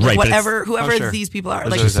access to. Like Right, but whatever, whoever Oh, sure. these people are.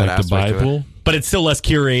 There's Like, always just that like the aspect to it. Bible. But it's still less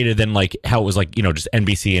curated than like how it was like, you know, just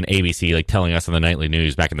NBC and ABC like telling us on the nightly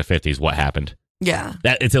news back in the 50s what happened. yeah.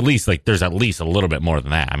 That it's at least like there's at least a little bit more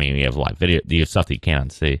than that. I mean, you have live video, you have stuff that you can't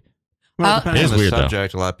unsee. Well, depending It is on the weird, though.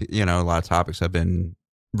 subject, a lot of topics have been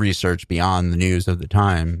researched beyond the news of the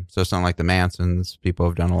time. So it's not like the Mansons. People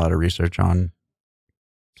have done a lot of research on.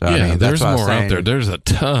 So, Yeah, I mean, that's there's what I was more out saying. there. There's a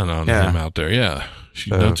ton on Yeah. him out there. Yeah.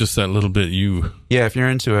 So- Not just that little bit you. Yeah, if you're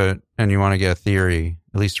into it and you want to get a theory,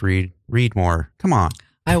 at least read more. Come on.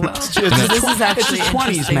 I will. This is actually the 20s,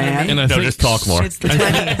 interesting to man. me. And I No, think just talk more. It's the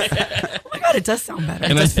 20s. Oh my god, it does sound better.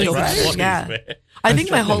 And I think- right? Yeah. I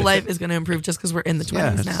think my whole life is going to improve just because we're in the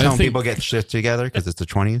 20s Yeah, now. some think- people get shit together because it's the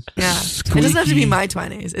 20s. Yeah. It doesn't have to be my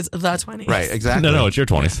 20s. It's the 20s. Right, exactly. No, it's your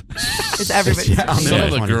 20s. It's everybody's. Yeah, I'm 20s. Some Yeah.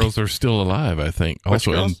 of the 20s. girls are still alive, I think. Which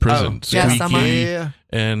Also in girls? prison. Oh. Yeah, Squeaky some are. Yeah.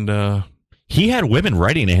 and He had women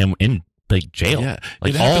writing to him in like jail, yeah,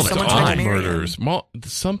 like it all happens the to Someone all tried to time. marry him. murders.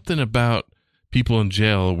 Something about people in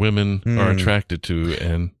jail, women are attracted to,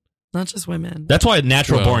 and Not just women. That's why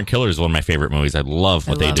Natural Well- Born Killers is one of my favorite movies. I love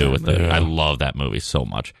what I they love do that with movie. it. Yeah. I love that movie so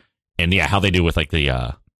much. And yeah, how they do with like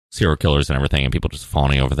the serial killers and everything and people just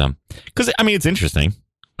fawning over them. Because, I mean, it's interesting.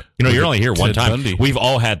 You know, Look you're at only here one Ted time. Bundy. We've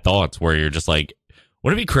all had thoughts where you're just like,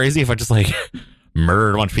 would it be crazy if I just like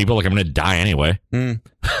murdered a bunch of people? Like, I'm going to die anyway. Mm.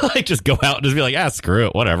 Like, just go out and just be like, screw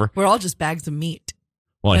it, whatever. We're all just bags of meat.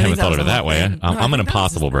 Well, I, I haven't think that thought was of it the that whole way. thing. No, I I'm an think that was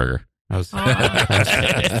Impossible just- Burger. I was,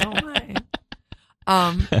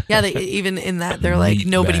 Yeah, they, even in that, they're like, Meat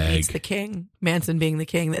nobody bag. beats the king. Manson being the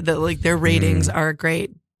king. Like, their ratings are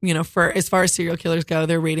great. You know, for as far as serial killers go,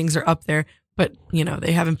 their ratings are up there. But, you know,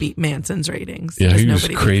 they haven't beat Manson's ratings. yeah, 'cause he was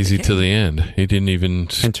nobody beats crazy the to king. the end. He didn't even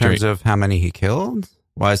in terms of how many he killed?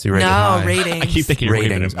 Why is he rated high? No, ratings. I keep thinking you're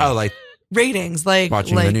waving Ratings. at me. Oh, like ratings, like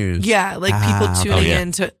Watching the news. Yeah, like Ah, people okay. tuning Oh, yeah.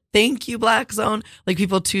 in to thank you, Black Zone. Like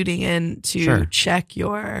people tuning in to Sure. check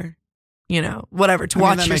your, you know, whatever, to I mean,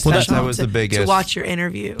 watch that your makes sense. special, That was the to biggest watch your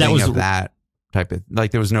interview. That thing was- of that type of,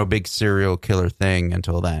 like, there was no big serial killer thing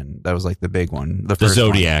until then. That was like the big one. The first one.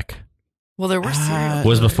 Zodiac well, there were serial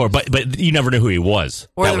was killers. before, but you never knew who he was.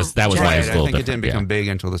 Or That the was why it was Right, a I little think it different. didn't Yeah. become big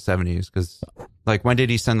until the 70s because, like, when did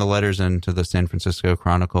he send the letters into the San Francisco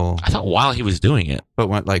Chronicle? I thought while he was doing it. But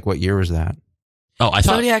what year was that? Oh, I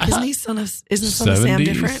thought Zodiac, I isn't thought he son of Sam 70s?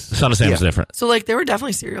 different? Son of Sam was Yeah. different, So like there were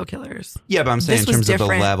definitely serial killers. Yeah, but I'm saying in This was terms of the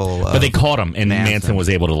different. level of. but they caught him, and Manson. Manson was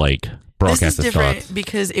able to like broadcast This is his different thoughts.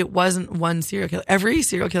 because it wasn't one serial killer. Every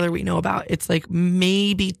serial killer we know about, it's like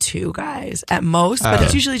maybe two guys at most, but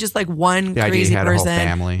it's usually just like one The idea crazy he had a whole person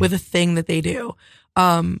family. with a thing that they do.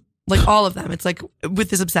 Like all of them, it's like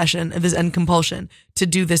with this obsession and compulsion to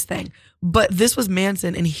do this thing. But this was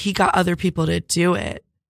Manson, and he got other people to do it,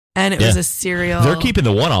 and it was Yeah. a serial. They're keeping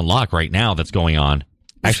the one on lock right now. That's going on.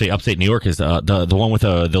 Actually, upstate New York is the one with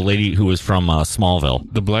the lady who was from Smallville.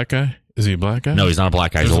 The black guy? Is he a black guy? No, he's not a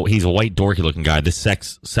black guy. He's a white dorky looking guy. This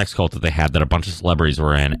sex cult that they had that a bunch of celebrities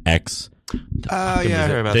were in. Oh, yeah, I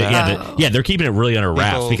heard about They- that. yeah, yeah, they're keeping it really under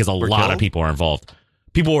wraps People because a were lot of killed? people are involved.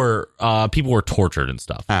 People were tortured and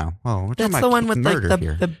stuff. Oh, well, we're talking That's about the one with like murder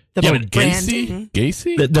here. the Yeah, But branding.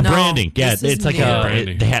 Gacy? The No, branding, yeah, this is it's like new.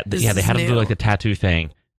 Branding. they had This they is had to do new. like the tattoo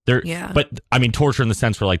thing. They're, Yeah. but I mean torture in the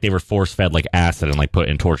sense where like they were force fed like acid and like put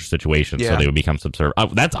in torture situations so Yeah. they would become subservient.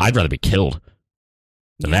 I'd rather be killed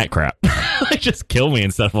than Yeah. that crap. Like just kill me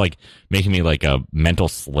instead of like making me like a mental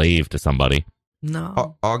slave to somebody.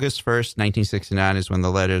 No. August 1st, 1969 is when the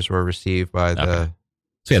letters were received by the Okay.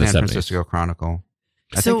 So yeah, the San 70s. Francisco Chronicle.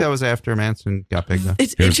 I So- think that was after Manson got picked up.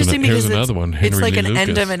 It's Here's interesting here's because another one. Henry it's like Lee an Lucas.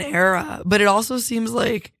 end of an era, but it also seems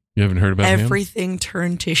like You haven't heard about him? everything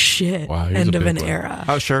turned to shit. Wow, he's end a of big an one. era.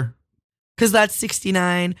 Oh, sure. Because that's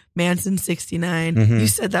 69, Manson 69. Mhm. You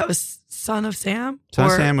said that was Son of Sam? Son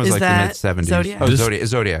of Or Sam was is like the that mid 70s. Zodiac? Oh,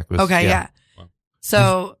 Zodiac was. Okay, yeah.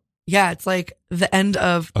 So, yeah, it's like the end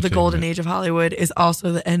of I'll the take golden that. age of Hollywood is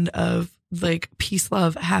also the end of like peace,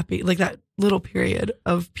 love, happy, like that little period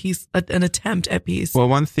of peace, an attempt at peace. Well,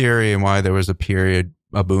 one theory and why there was a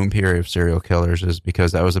boom period of serial killers is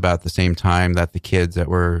because that was about the same time that the kids that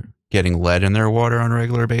were getting lead in their water on a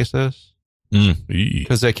regular basis. Eee.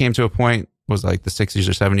 Because they came to a point, was like the 60s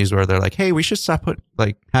or 70s, where they're like, hey, we should stop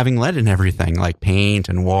having lead in everything, like paint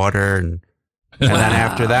and water. And then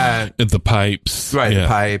after that, And the pipes. right, Yeah. the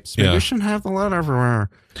pipes. Maybe Yeah. we shouldn't have the lead everywhere.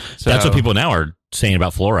 So, That's what people now are saying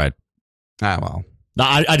about fluoride. Ah, well. No,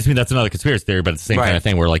 I just mean that's another conspiracy theory, but it's the same kind Right. of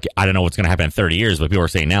thing where like I don't know what's going to happen in 30 years, but people are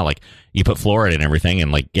saying now like you put fluoride in everything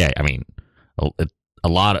and like yeah, I mean a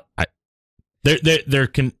lot of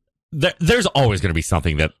there's always going to be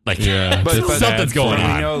something that like Yeah. But something's going we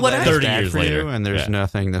on. know What lead's 30 bad years for later. you, and there's Yeah.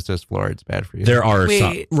 nothing that says fluoride's bad for you. There are Wait,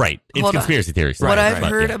 some right. It's hold on. conspiracy theories. What Right, I've right.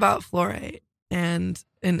 heard Yeah. about fluoride and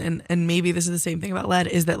maybe this is the same thing about lead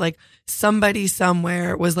is that like somebody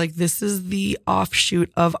somewhere was like, this is the offshoot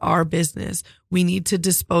of our business. We need to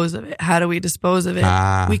dispose of it. How do we dispose of it?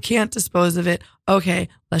 Ah. We can't dispose of it. Okay,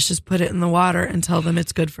 let's just put it in the water and tell them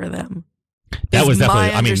it's good for them. That is was definitely my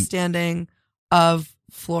I mean understanding of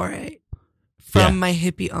fluoride from Yeah. my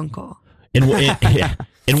hippie uncle. yeah.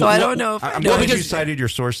 And So I don't know if I I'm know glad you because- cited your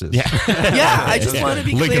sources. Yeah. Yeah, I just want to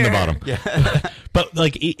be Link clear. in the bottom. Yeah. But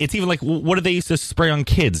like it's even like what did they used to spray on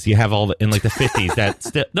kids? You have all the, in like the 50s that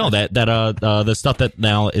the stuff that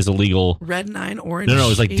now is illegal. Red 9 orange. No, it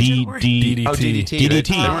was like Agent Orange. DDT. Oh, DDT. DDT.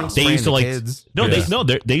 They weren't They used spraying to like the kids. no,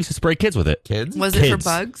 Yeah. they used to spray kids with it. Kids? Was it for Kids.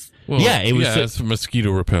 bugs? Well, Yeah, it was- Yeah, it's a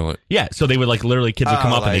mosquito repellent. Yeah, so they would like literally kids would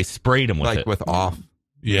come Oh, up and they like- sprayed them with like it. with off.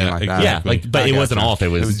 Yeah, like that. yeah, exactly. like but I it wasn't gotcha. off. It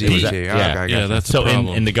was DDT. yeah. Okay, I Yeah, gotcha. that's So the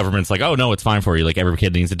problem. and the government's like, oh no, it's fine for you. Like every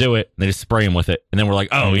kid needs to do it. And they just spray them with it, and then we're like,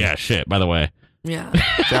 oh yeah, shit. By the way, Yeah.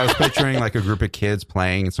 So I was picturing like a group of kids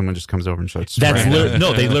playing, and someone just comes over and starts that's spraying.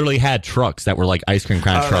 no. They literally had trucks that were like ice cream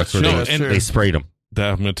cone Oh, trucks where that's true, they, that's they true. sprayed them.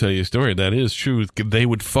 I'm going to tell you a story. That is true. They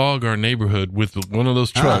would fog our neighborhood with one of those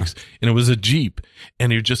trucks, and it was a Jeep,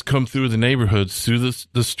 and it would just come through the neighborhoods, through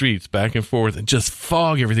the streets, back and forth, and just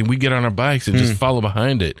fog everything. We get on our bikes and just follow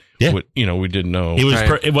behind it. Yeah. What, we didn't know. It was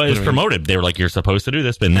Right. it was promoted. They were like, you're supposed to do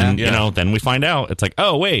this, but then Yeah. then we find out it's like,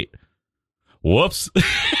 oh wait, whoops.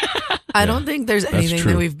 I don't think there's anything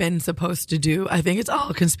true. that we've been supposed to do. I think it's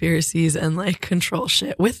all conspiracies and like control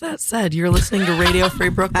shit. With that said, you're listening to Radio Free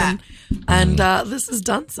Brooklyn, and this is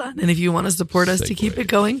Dunson. And if you want to support us to keep it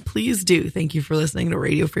going, please do. Thank you for listening to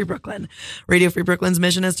Radio Free Brooklyn. Radio Free Brooklyn's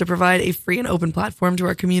mission is to provide a free and open platform to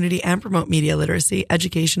our community and promote media literacy,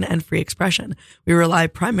 education, and free expression. We rely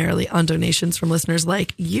primarily on donations from listeners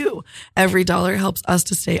like you. Every dollar helps us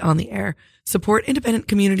to stay on the air. Support independent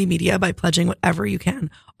community media by pledging whatever you can.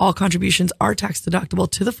 All contributions are tax deductible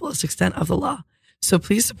to the fullest extent of the law. So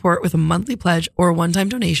please support with a monthly pledge or a one-time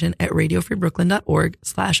donation at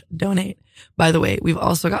radiofreebrooklyn.org/donate. By the way, we've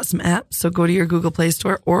also got some apps. So go to your Google Play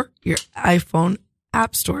Store or your iPhone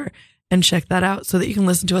App Store and check that out so that you can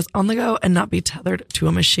listen to us on the go and not be tethered to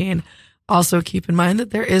a machine. Also, keep in mind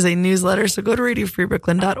that there is a newsletter, so go to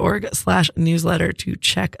radiofreebrooklyn.org/newsletter to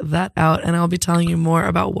check that out, and I'll be telling you more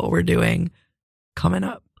about what we're doing coming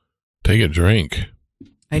up. Take a drink.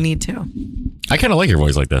 I need to. I kind of like your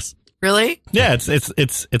voice like this. Really? Yeah, it's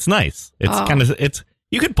nice. It's Oh. kind of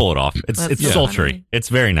you could pull it off. It's That's it's so sultry. funny. It's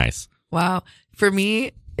very nice. Wow. For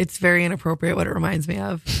me, it's very inappropriate what it reminds me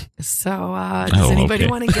of. So, does Oh, anybody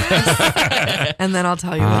okay. want to guess? And then I'll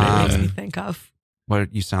tell you what it makes me think of.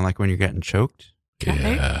 What you sound like when you're getting choked?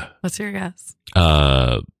 Okay. Yeah. What's your guess?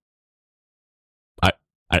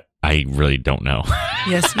 I really don't know.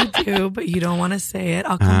 Yes, you do, but you don't want to say it.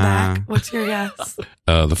 I'll come back. What's your guess?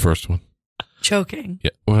 The first one. Choking.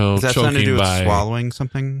 Yeah. Well, Does that something to do choking with by swallowing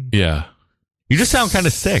something? Yeah. You just sound kind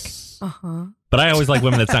of sick. Uh-huh. But I always like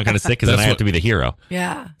women that sound kind of sick because then I have to be the hero.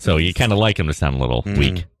 Yeah. So you kind of like them to sound a little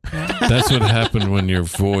weak. That's what happened when your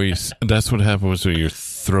voice. That's what happens when your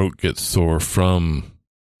throat gets sore from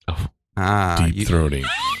deep throating.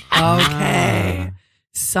 Okay.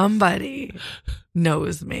 Somebody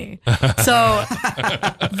knows me. So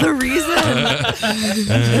the reason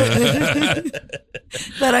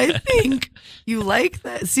that I think you like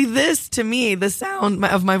that. See, this to me, the sound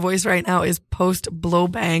of my voice right now is post blow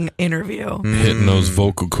bang interview. Hitting those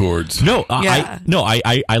vocal cords. No, Yeah.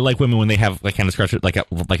 I like women when they have like kind of scratch it like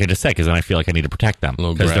I just said because then I feel like I need to protect them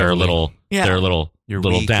Little because they're a gravelly. little You're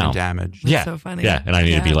little weak down. and damaged. That's Yeah, so funny. yeah, and I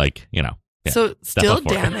need to be Yeah. like yeah, So still up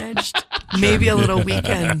for it. damaged, maybe a little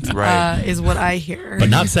weakened, Right. is what I hear. but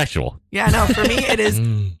not sexual. Yeah, no, for me it is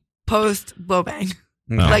post blow bang.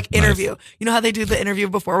 Oh, Like nice. interview. You know how they do the interview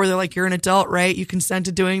before where they're like, you're an adult, right? You consent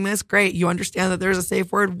to doing this? Great. You understand that there's a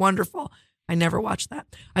safe word? Wonderful. I never watch that.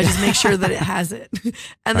 I just make sure that it has it.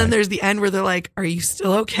 And then there's the end where they're like, are you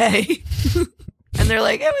still okay? And they're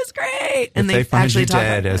like, it was great. And If they find actually you talk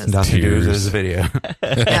dead, like it's this. nothing to do with Tears. this video.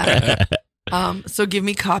 Yeah. So give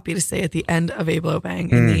me copy to say at the end of a blow bang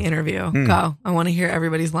in the interview. Go. I want to hear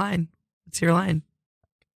everybody's line. What's your line?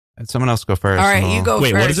 Someone else go first. All right, and you I'll- go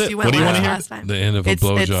Wait, first. what is it? You went What do you last wanna hear? last time. The end of a It's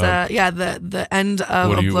blowjob. the end of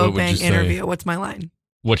What a do you- blow what would bang you say? interview. What's my line?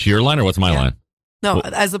 What's your line or what's my Yeah. line? No,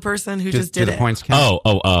 Well, as the person who Do- just do did the it. points count?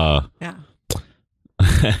 Yeah.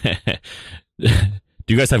 Do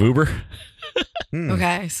you guys have Uber?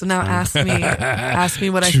 Okay, so now ask me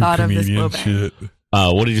what I thought of this blow bang. Shit.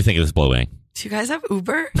 What did you think of this blow bang? Do you guys have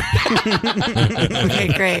Uber? Okay,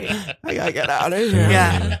 great. I gotta get out of here.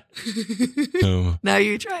 Yeah. Oh, Now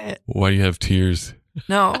you try it. why do you have tears?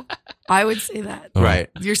 No, I would say that. Oh. Right.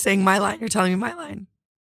 You're saying my line. You're telling me my line.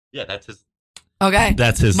 Yeah, that's his. Okay.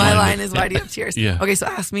 That's his. My line is why do you have tears? Yeah. Okay, so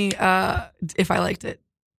ask me if I liked it.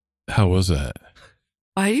 How was that?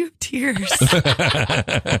 Why do you have tears? All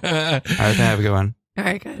right, have a good one. All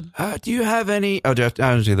right, good. Do you have any? Oh, do I have to,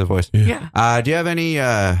 I'll do the voice. Yeah. Do you have any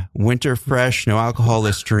Winter Fresh, no alcohol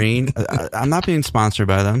Listerine? I'm not being sponsored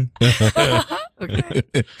by them. Okay.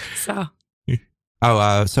 So,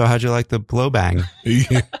 Oh, so how'd you like the blow bang? do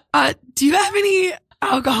you have any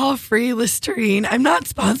alcohol-free Listerine? I'm not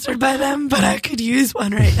sponsored by them, but I could use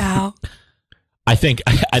one right now. I think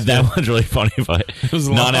that one's really funny, but was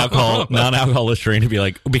long. non-alcohol Listerine to be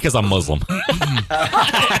like because I'm Muslim. Yeah,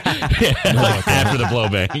 like after the blow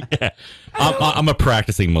bang. Yeah. I'm a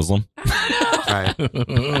practicing Muslim. Right.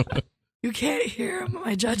 You can't hear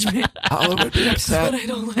my judgment. I'll be But upset. I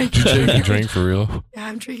don't like Did you take a it. drink for real? Yeah,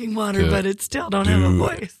 I'm drinking water, Good. but it still don't have a Dude.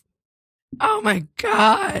 voice. Oh my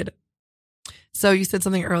God. So you said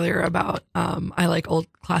something earlier about I like old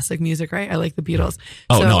classic music, right? I like the Beatles.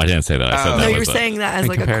 Oh So- no, I didn't say that. I said Oh. that No, you were was saying that as And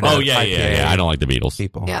like a compared quote. to- Oh yeah. I don't like the Beatles.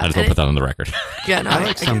 People. Yeah. I just don't put that on the record. Yeah, no, I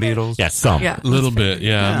like some get it. Beatles. Yeah, some. Yeah, A little that's bit. fair.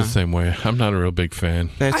 Yeah, I'm Yeah. the same way. I'm not a real big fan.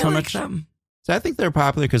 They had I so like much. them. So I think they're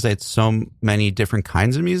popular because they had so many different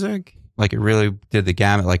kinds of music. Like it really did the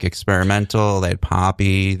gamut. Like experimental. They had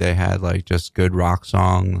poppy. They had like just good rock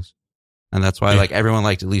songs. And that's why Yeah. like everyone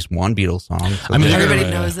liked at least one Beatles song. So I mean, they- Everybody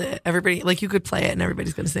Yeah. knows it. Everybody, like you could play it and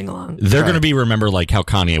everybody's going to sing along. They're Right. going to be remembered like how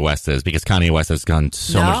Kanye West is because Kanye West has done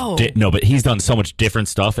so No. much. No, but he's done so much different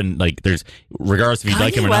stuff, and like there's regardless if you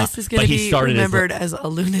like him Kanye or West not. is going But to he be started remembered as a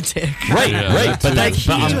lunatic. right, Yeah, right. that But too. that's Like he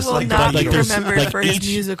but I'm- will like not the be Beatles. remembered like for his each-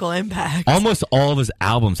 musical impact. almost all of his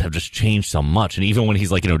albums have just changed so much, and even when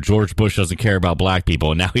he's like, George Bush doesn't care about black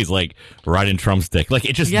people, and now he's like riding Trumpstick, like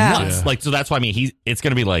it's just Yeah. nuts. Yeah. Like so that's why I mean it's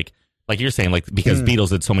going to be like you're saying like because Beatles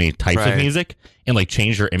did so many types of Right. music and like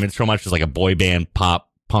changed their image so much as like a boy band, pop,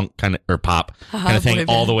 punk kind of or pop kind of thing,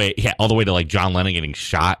 Boy all the band. way to like John Lennon getting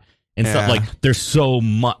shot and stuff. Yeah. Like there's so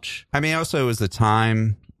much. I mean, also it was the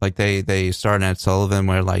time like they started at Sullivan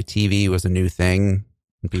where like TV was a new thing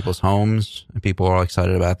in people's homes and people were all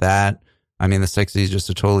excited about that. I mean, the 60s just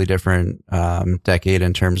a totally different decade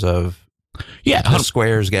in terms of Yeah, the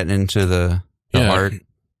squares getting into the Yeah. art.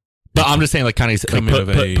 but I'm just saying, like, Kanye's like, Coming of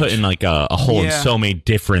age. put in like a hole in Yeah. so many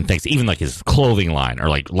different things, even like his clothing line or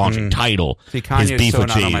like launching Tidal. See, His Kanye's beef so with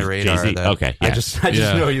not on my Jay-Z. radar. That Okay, yeah. I just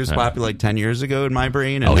Yeah. know he was Yeah. popular like 10 years ago in my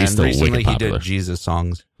brain, Oh, and he's then still recently wicked he popular. did Jesus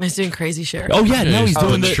songs. He's doing crazy shit. Oh yeah, now he's Oh,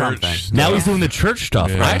 doing the the Trump thing. church now stuff. he's doing the church stuff.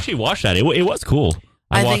 Yeah. I actually watched that. It was cool.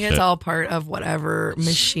 I think watched it's it. all part of whatever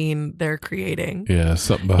machine they're creating. Yeah,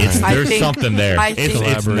 something behind It's, it. I there's think- something there. I It's think-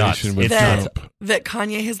 nuts. Collaboration with that Trump. that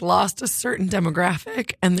Kanye has lost a certain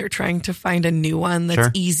demographic and they're trying to find a new one that's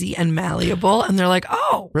Sure. easy and malleable. And they're like,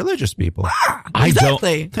 oh, Religious people.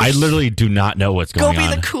 exactly. I literally do not know what's Go going be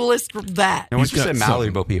on. the coolest that. And once He's you said got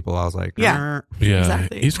malleable people, I was like, Yeah. Yeah,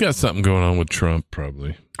 Exactly. he's got something going on with Trump,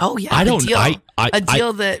 probably. Oh, yeah. I a don't. deal. I A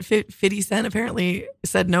deal that 50 Cent apparently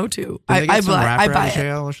said no to. Did they get some rapper I out buy of it.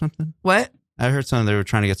 jail or something? What? I heard something they were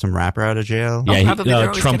trying to get some rapper out of jail. Yeah, probably they're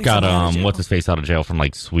always Trump getting got someone out of jail. what's his face out of jail from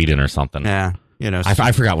like Sweden or something. Yeah, you know.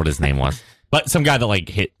 I forgot what his name was, but some guy that like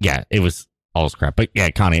hit. Yeah, it was all this crap. But yeah,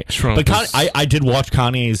 Kanye. Trump but Kanye, is- I did watch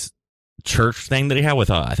Kanye's church thing that he had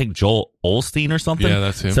with I think Joel Osteen or something. Yeah,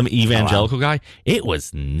 that's him. Some evangelical guy. It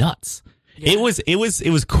was nuts. It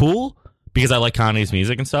was cool because I like Kanye's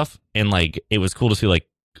music and stuff, and like it was cool to see like.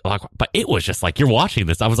 But it was just like you're watching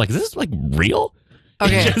this. I was like, is this like real?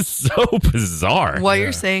 Okay. It's just so bizarre. What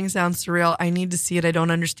you're saying sounds surreal. I need to see it. I don't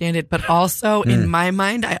understand it. But also, in my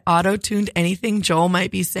mind, I auto-tuned anything Joel might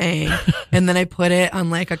be saying. And then I put it on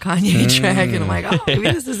like a Kanye track. And I'm like, oh, maybe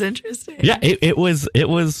this is interesting. Yeah, it was.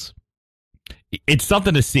 It's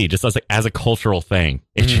something to see, just as a cultural thing.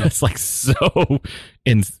 It's just like so,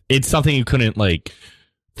 and it's something you couldn't like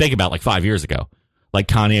think about like 5 years ago. Like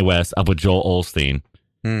Kanye West up with Joel Osteen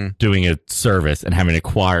doing a service and having a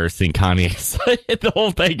choir sing Kanye. The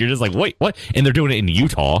whole thing, you're just like, wait, what? And they're doing it in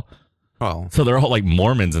Utah, Well, so they're all like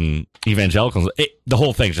Mormons and evangelicals. The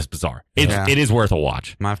whole thing's just bizarre. It is worth a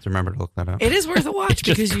watch. I have to remember to look that up. It is worth a watch It's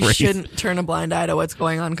just because you crazy. shouldn't turn a blind eye to what's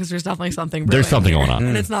going on because there's definitely something There's brewing something here. going on.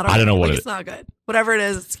 And it's not I don't know what like, it it's not good. Whatever it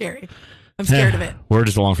is, it's scary. I'm scared of it. We're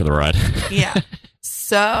just along for the ride. Yeah.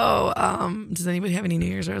 So, does anybody have any New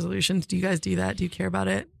Year's resolutions? Do you guys do that? Do you care about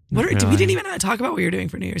it? We didn't even talk about what you're doing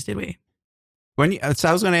for New Year's, did we? So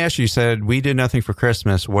I was going to ask you, you said we did nothing for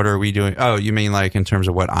Christmas. What are we doing? Oh, you mean like in terms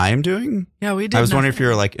of what I am doing? Yeah, we did. I was wondering if you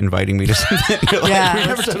were like inviting me to something. You're like, Yeah, we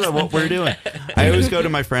never let's talked do about what we're doing. I always go to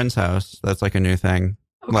my friend's house. That's like a new thing.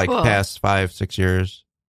 Oh, like cool. past 5-6 years.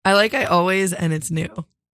 I always, and it's new.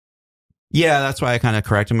 Yeah, that's why I kind of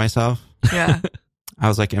corrected myself. Yeah. I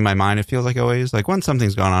was like, in my mind, it feels like always. Like when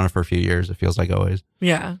something's gone on for a few years, it feels like always.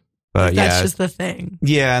 Yeah. But That's yeah, just the thing.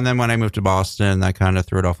 yeah. And then when I moved to Boston, that kind of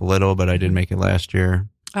threw it off a little. But I did make it last year.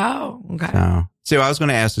 Oh, okay. So I was going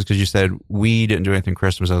to ask this because you said we didn't do anything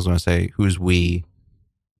Christmas. I was going to say, who's we?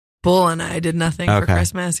 Bull and I did nothing for Okay.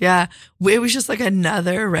 Christmas. Yeah. It was just like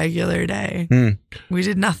another regular day. We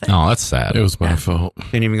did nothing. Oh, that's sad. It was my fault.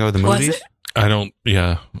 Didn't even go to the Was movies. it? I don't.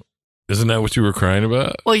 Yeah, isn't that what you were crying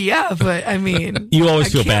about? Well, yeah, but I mean, You always I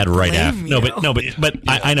feel bad can't right blame after. No, you. but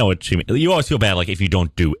I know what you mean. You always feel bad like if you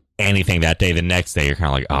don't do anything that day, the next day you're kind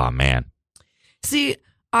of like, oh man. See,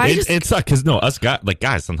 It sucks because us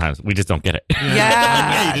guys sometimes we just don't get it.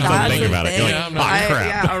 Yeah, you just don't that's think the about it. You're like, thing. oh,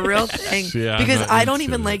 crap. Yeah, a real thing. Yeah, I'm because not I don't into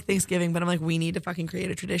even it. like Thanksgiving, but I'm like, we need to fucking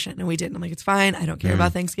create a tradition, and we didn't. I'm like, it's fine. I don't care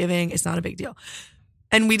about Thanksgiving. It's not a big deal.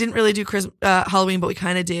 And we didn't really do Halloween, but we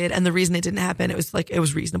kind of did. And the reason it didn't happen, it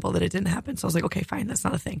was reasonable that it didn't happen. So I was like, okay, fine, that's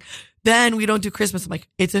not a thing. Then we don't do Christmas. I'm like,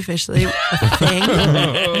 it's officially a thing.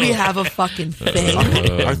 We have a fucking thing.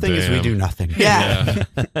 Our thing is we damn. do nothing. Yeah.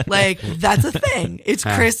 Like, that's a thing. It's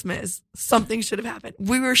Christmas. Something should have happened.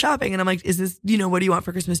 We were shopping and I'm like, is this, what do you want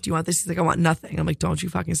for Christmas? Do you want this? He's like, I want nothing. I'm like, don't you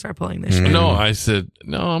fucking start pulling this shit. No, I said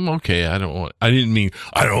no. I'm okay. I don't want. I didn't mean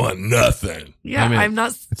I don't want nothing. Yeah, I mean, I'm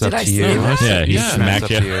not. It's Did up I to say you. that? Yeah, he Yeah, smacked It's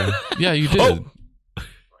up you. to you. Yeah, you did. Oh.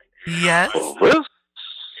 Yes.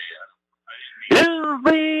 This is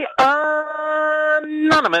the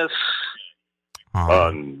anonymous Aw.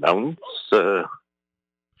 announcer.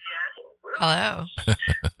 Hello.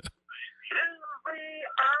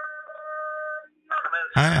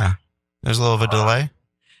 Oh, yeah. There's a little bit of a delay.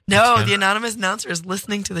 No, good. the anonymous announcer is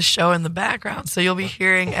listening to the show in the background, so you'll be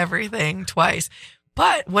hearing everything twice.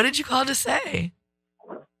 But what did you call to say?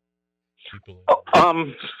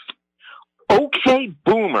 Okay,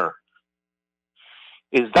 boomer.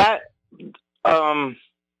 Is that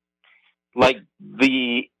like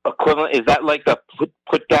the equivalent? Is that like the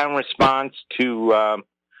put down response to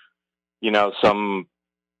some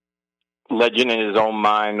legend in his own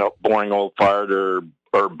mind, boring old fart or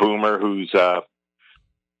boomer who's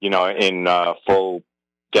in full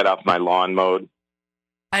get off my lawn mode?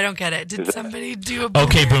 I don't get it. Did somebody do a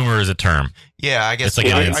Okay, boomer? boomer is a term. Yeah, I guess. It's like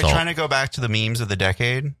an are insult. you trying to go back to the memes of the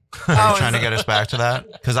decade? Oh, Are you trying to is get us back to that?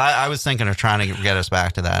 Because I was thinking of trying to get us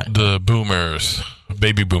back to that. The boomers,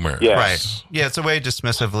 baby boomers. Yeah. Right. Yeah, it's a way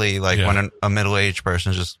dismissively, like Yeah. when a middle-aged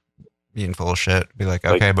person is just being full of shit. Be like,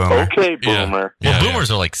 okay, boomer. Okay, Yeah. boomer. Well, Yeah,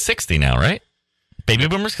 boomers are like 60 now, right? Baby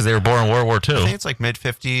boomers because they were born in World War I think II. it's like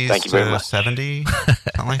mid-50s Thank you very to much. 70,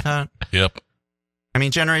 something like that. Yep. I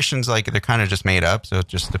mean, generations, like, they're kind of just made up, so it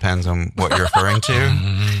just depends on what you're referring to.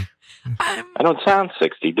 Mhm. I'm. I don't sound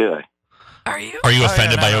 60, do I? Are you? Are you Oh,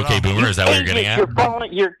 offended yeah, no, by OK no. Boomer? Is that what you're getting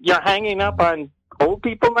at? You're hanging up on old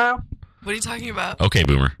people now? What are you talking about? OK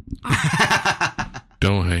Boomer.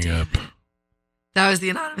 Don't hang up. That was the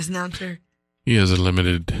anonymous announcer. He has a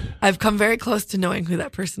limited. I've come very close to knowing who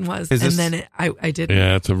that person was, Is and this- then I didn't.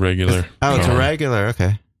 Yeah, it's a regular. Oh, it's a caller. regular.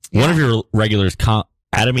 Okay. One of your regulars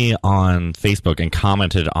added me on Facebook and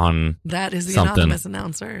commented on, That is the Something. anonymous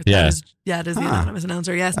announcer. Yeah. That is the Huh. anonymous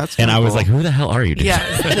announcer. Yes. That's and I was cool. like, who the hell are you, dude? Yeah.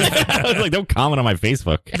 I was like, don't comment on my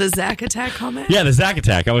Facebook. The Zach Attack comment? Yeah, the Zach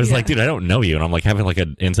Attack. I was Yeah. like, dude, I don't know you. And I'm like having like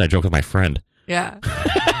an inside joke with my friend. Yeah.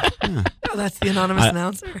 Oh, that's the anonymous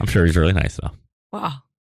announcer. I'm sure he's really nice, though. Wow.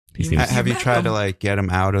 He You- seems- Have you met tried them. to like get him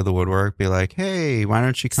out of the woodwork? Be like, hey, why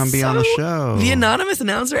don't you come be on the So, show? The anonymous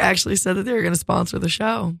announcer actually said that they were going to sponsor the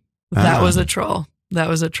show. That Oh. was a troll. That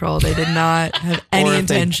was a troll. They did not have any Or if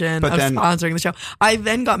they- intention but of then- sponsoring the show. I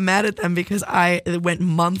then got mad at them because it went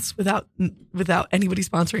months without anybody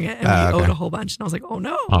sponsoring it, and we Okay. owed a whole bunch. And I was like, oh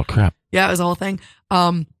no. oh, crap. Yeah, it was a whole thing.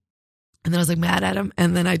 And then I was like mad at him,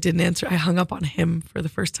 and then I didn't answer. I hung up on him for the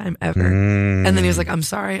first time ever. And then he was like, I'm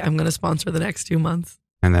sorry, I'm going to sponsor the next 2 months.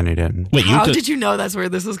 and then he didn't. Wait, you How did- did you know that's where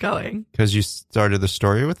this was going? Because you started the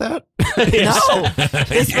story with that? No,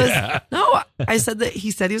 this Yeah. was no. I said that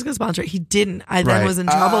he said he was going to sponsor it. He didn't. I then Right. was in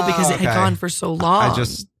trouble Oh, because it had okay. gone for so long. I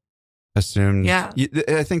just assumed. Yeah.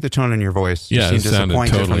 I think the tone in your voice. Yeah, you it seemed sounded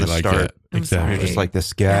disappointed totally from the like start. that. I'm Exactly. sorry. You're just like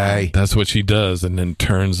this guy. That's what she does, and then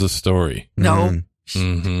turns the story. No. Mm.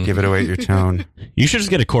 Mm-hmm. Give it away at your tone. You should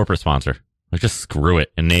just get a corporate sponsor. Like, just screw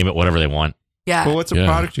it and name it whatever they want. Yeah. Well, what's a Yeah.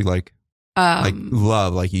 product you like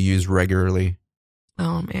love, like you use regularly?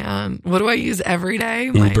 Oh man, what do I use every day?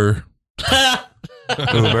 My- Uber.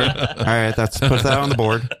 Uber. All right, put that on the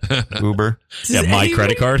board. Uber. Does Yeah, my anybody-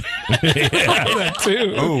 credit card. Yeah, that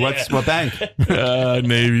too. Oh, what bank?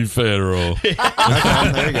 Navy Federal. Okay,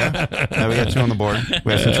 there you go. Now we got two on the board.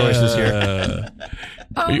 We have some choices here.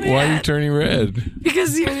 Oh, Why are you man. turning red?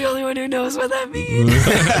 Because you're the only one who knows what that means.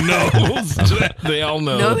 No, they all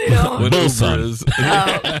know. No, they don't. What Uber Wilson. is.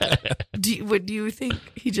 What do you think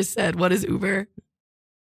he just said? What is Uber?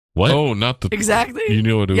 What? Oh, not the. Exactly. You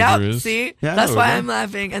know what Uber Yep, is? see? Yeah, I That's know why Uber. I'm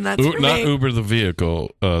laughing, and that's for Not me. Uber, the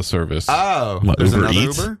vehicle service. Oh, What, there's Uber another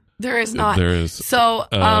Eats? Uber? There is not. There is. So,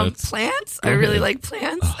 it's- plants. go I really ahead. like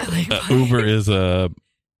plants. I like plants. Uber is a.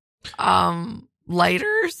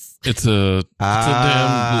 Lighters. It's a. It's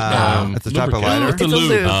a type of lubricant. lighter? It's a It's a lube.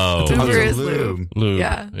 lube. Oh. Uber Oh, is lube. lube. Lube.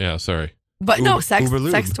 Yeah. Yeah. Sorry. But no, Uber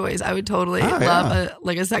lube. sex toys. I would totally Oh, love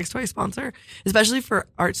a sex toy sponsor, especially for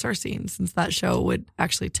Art Star Scene, since that show would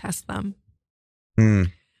actually test them. Hmm.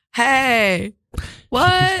 Hey,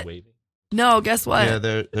 what? No, guess what? Yeah,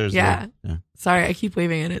 there's. Yeah. Yeah. Sorry, I keep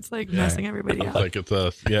waving and it's like Yeah. messing everybody up. Like it's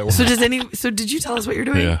us. Yeah. So did you tell us what you're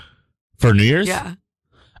doing? Yeah. For New Year's? Yeah.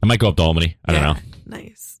 I might go up to Albany. I don't know.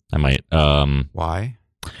 Nice. I might. Why?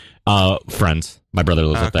 Friends. My brother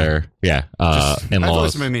lives up Okay. there. Yeah. I've In-laws.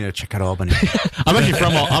 always made me to check out Albany. I'm actually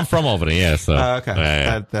from Albany. Yeah. So. Okay,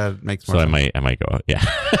 yeah. that makes So more I sense. might go. Yeah.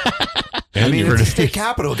 I mean, you're- it's the state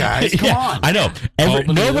capital, guys. Come Yeah, on. I know.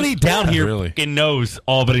 Albany Nobody is? down Yeah, here really. fucking knows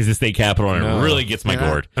Albany's the state capital, and No. it really gets my Yeah.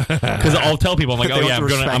 gourd. Because I'll tell people, I'm like, They oh don't yeah, I'm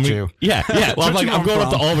going. respect you. Yeah. Well, I'm Don't like, you I'm know going I'm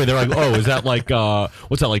up to from? Albany. They're like, oh, is that like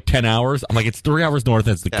what's that, like 10 hours? I'm like, it's 3 hours north,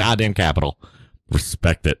 and it's the Yeah. goddamn capital.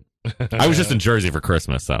 Respect it. I was just in Jersey for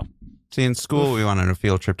Christmas, so See, in school, we went on a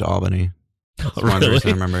field trip to Albany. That's one of the Really?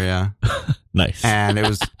 reasons I remember, yeah. nice. And it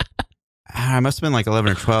was, I must have been like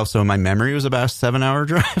 11 or 12, so my memory was about a 7-hour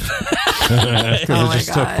drive. Because Oh it my just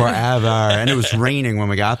took God. forever. And it was raining when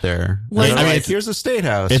we got there. Well, And they're I mean, like, it's- here's the state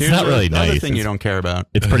house. it's Here's not really the other nice. thing you It's- don't care about.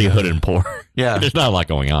 It's pretty hood and poor. Yeah. There's not a lot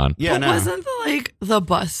going on. Yeah, But no. wasn't the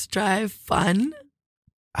bus drive fun?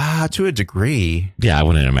 To a degree. Yeah, I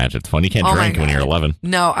wouldn't imagine it's fun. You can't Oh my drink when God. you're 11.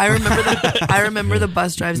 No, I remember the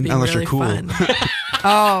bus drives being Unless really you're cool. fun.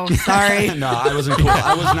 Oh, sorry. No, I wasn't cool.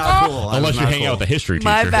 I was not cool. I Unless was you not hang cool. out with the history teacher.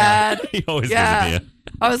 My bad. He always Yeah. gives it to you.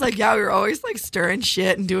 I was like, yeah, we were always like stirring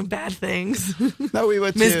shit and doing bad things, No, we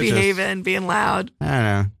would too, misbehaving, being loud. I don't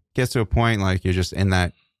know. Gets to a point like you're just in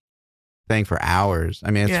that thing for hours.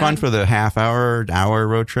 I mean, it's Yeah. fun for the hour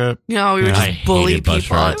road trip. You know, we would Yeah. I just bully hated bus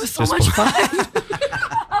people. rides. It was so Just much fun.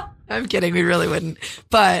 I'm kidding. We really wouldn't.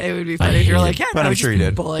 But it would be funny if you were hate like, yeah, But no, I'm just sure you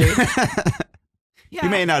did. bullied. Yeah. You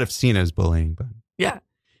may not have seen it as bullying, but Yeah,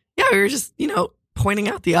 we were just, pointing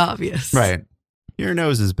out the obvious. right. Your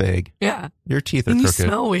nose is big. Yeah. Your teeth are And you crooked.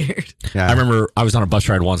 smell weird. Yeah. I remember I was on a bus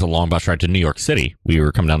ride once, a long bus ride to New York City. We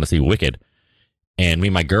were coming down to see Wicked. And me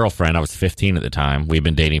and my girlfriend, I was 15 at the time. We'd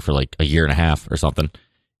been dating for like a year and a half or something.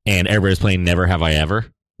 And everybody was playing Never Have I Ever.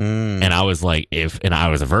 Mm. And I was like, and I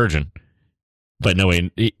was a virgin. But no,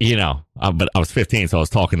 but I was 15, so I was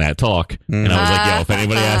talking that talk, and I was like, "Yo, if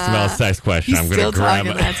anybody asks about a sex question, I'm going to grab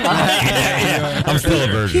it." Yeah, I'm still a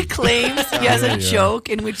virgin. He claims he has a joke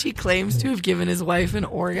in which he claims to have given his wife an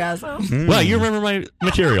orgasm. Well, you remember my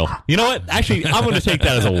material. You know what? Actually, I'm going to take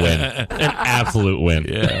that as a win, an absolute win.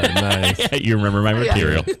 Yeah, nice. You remember my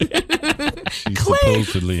material. She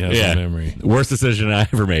supposedly has a memory. Worst decision I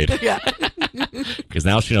ever made. Yeah. Because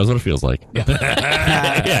now she knows what it feels like.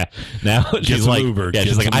 Yeah. Now she's like,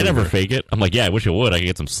 she's like, I never fake it. I'm like, yeah, I wish it would. I could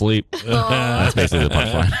get some sleep. That's basically the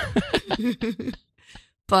punchline.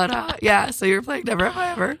 But so you were playing Never Have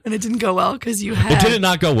I Ever, and it didn't go well because you had. It did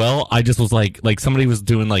not go well. I just was like somebody was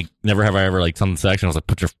doing like Never Have I Ever, like some section. I was like,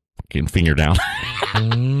 put your fucking finger down.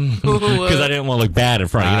 Because I didn't want to look bad in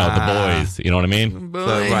front of, the boys. You know what I mean? Boy.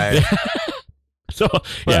 So, right. So,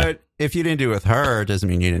 yeah. But if you didn't do it with her, it doesn't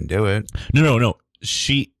mean you didn't do it. No.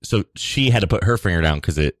 She had to put her finger down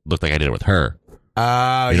because it looked like I did it with her.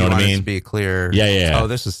 Oh, you know what I wanted mean? To be clear. Yeah. Oh,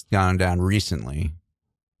 this has gone down recently.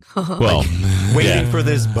 Well, Waiting for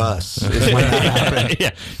this bus is when that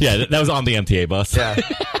happened. yeah, that was on the MTA bus. Yeah.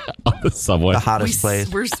 On the subway. The hottest place.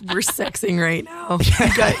 We're sexing right now.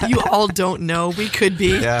 You all don't know. We could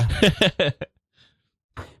be. Yeah.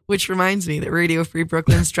 Which reminds me that Radio Free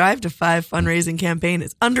Brooklyn's Drive to 5 fundraising campaign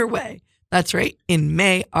is underway. That's right. In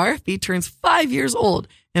May, RFB turns 5 years old,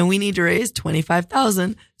 and we need to raise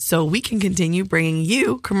 $25,000 so we can continue bringing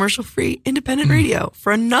you commercial-free independent radio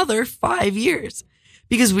for another 5 years.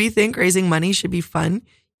 Because we think raising money should be fun,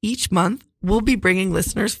 each month we'll be bringing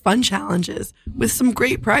listeners fun challenges with some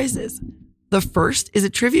great prizes. The first is a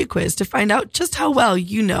trivia quiz to find out just how well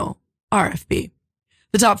you know RFB.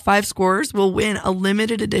 The top 5 scorers will win a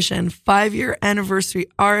limited edition 5-year anniversary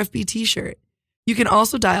RFB t-shirt. You can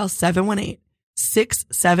also dial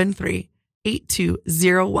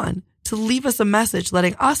 718-673-8201 to leave us a message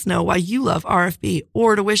letting us know why you love RFB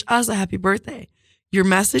or to wish us a happy birthday. Your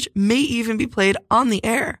message may even be played on the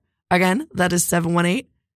air. Again, that is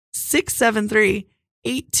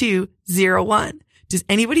 718-673-8201. Does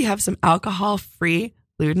anybody have some alcohol-free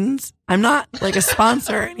Ludens? I'm not like a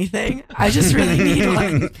sponsor or anything. I just really need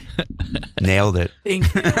one. Nailed it.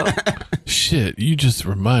 Thank you. Shit, you just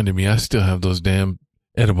reminded me. I still have those damn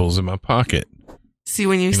edibles in my pocket. See,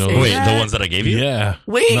 when you say Wait, that, the ones that I gave you? Yeah.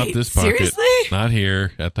 Wait, not this pocket. seriously? Not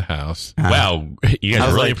here at the house. Wow, you guys I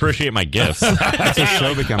was really like- appreciate my gifts. That's a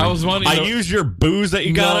show becoming. I was wondering. I used your booze that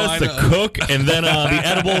you got No, us I to know. cook, and then the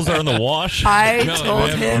edibles are in the wash. I No, told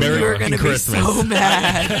man. him Merry you were going to be Christmas. so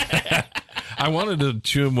mad. I wanted to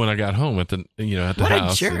chew them when I got home at the What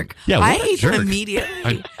house. a jerk. Yeah, what I a ate them jerk.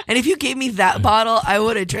 immediately. And if you gave me that bottle, I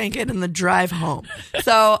would have drank it in the drive home.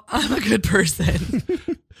 So I'm a good person.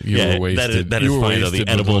 You were wasted. That You is were funny though. wasted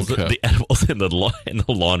The with one edibles, cup. the edibles in the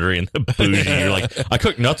laundry and the bougie. You're like, I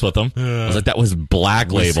cooked nuts with them. I was like, that was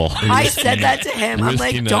Black Label. I said that to him. I'm Whiskey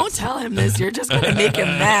like, nuts. don't tell him this. You're just going to make him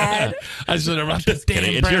mad. I should have brought this damn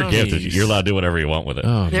Kidding. It's your gift. brownies. You're allowed to do whatever you want with it.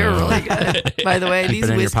 Oh, They're no. really good. By the way, these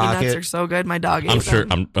it in your whiskey nuts pocket. are so good. My dog ate I'm sure.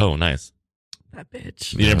 them. Oh, nice. That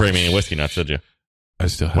bitch. You didn't bring me any whiskey nuts, did you? I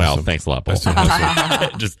still have Well, some. thanks a lot, I Paul. still have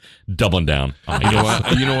some. Just doubling down. on You know it.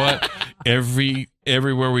 what? You know what?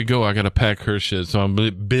 Everywhere we go, I gotta pack her shit. So I'm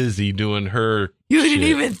busy doing her. You didn't shit.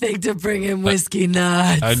 even think to bring him whiskey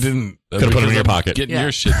nuts. I didn't. Could've put 'em in because your I'm pocket. Getting Yeah.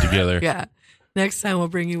 your shit together. Yeah. Next time we'll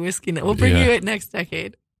bring you whiskey nuts. We'll bring Yeah. you it next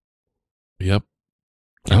decade. Yep.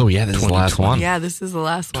 Oh yeah, this is the last 2020. one. Yeah, this is the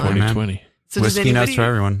last one. 2020. So does Whiskey nuts anybody- for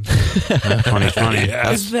everyone. 2020.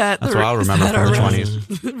 Is that That's the- what I'll is remember that from our the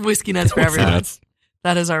res- Whiskey nuts for Whiskey everyone. nuts.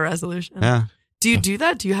 That is our resolution. Yeah. Do you do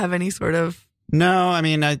that? Do you have any sort of? No, I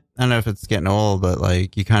mean, I don't know if it's getting old, but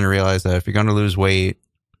like you kind of realize that if you're going to lose weight,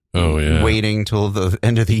 Oh yeah. waiting till the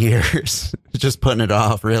end of the year is just putting it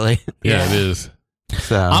off, really. Yeah, it is.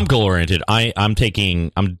 So I'm goal oriented. I'm going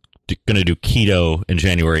to do keto in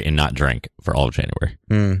January and not drink for all of January.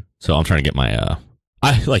 mm. So I'm trying to get my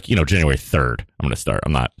January 3rd. I'm going to start.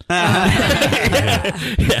 I'm not.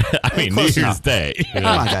 Yeah, I mean, Close New Year's enough. Day. Come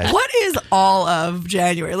on, guys. What is all of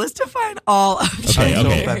January? Let's define all of Okay, January.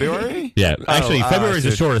 okay. February? Yeah, actually, Oh, February is the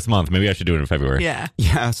dude. shortest month. Maybe I should do it in February. Yeah.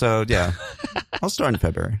 Yeah, so yeah. I'll start in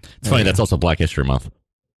February. It's funny. That's also Black History Month.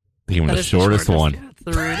 Thinking That the is shortest one. Yeah, it's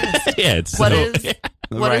the rudest. Yeah, it's What so, is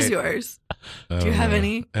what is Right. yours? I Do you don't have know.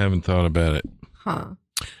 any? I haven't thought about it. Huh.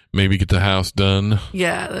 Maybe get the house done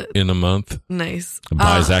Yeah. in a month. Nice.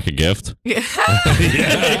 buy Zach a gift. Yeah.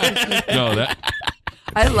 No, that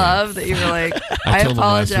I love that you were like, I told him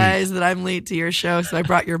last apologize that I'm late to your show, so I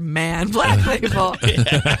brought your man Black Label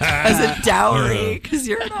as a dowry because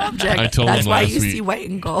you're an object. I told That's him why last you week. see white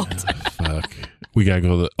and gold. fuck. We gotta go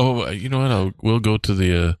to the. Oh, you know what? We'll go to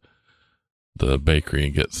the bakery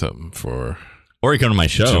and get something for Or you come to my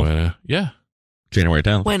show, Joanna. Yeah. January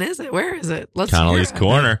 10th. When is it? Where is it? Let's Connolly's hear it.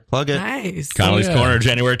 Plug Plug it. Nice. Connolly's yeah. Corner,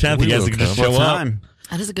 January 10th. We You guys will can just come. show What up. time?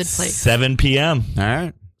 That is a good place. 7 p.m. All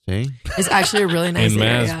right. See? It's actually a really nice In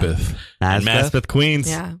area. Maspeth. in Maspeth, Queens.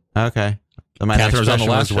 Yeah. Okay. So my Catherine next was on the question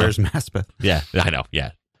last was, show. where's Maspeth? Yeah, I know.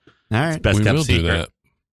 Yeah. All right. Best We kept will do secret. that.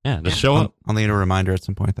 Yeah, just show up. I'll need a reminder at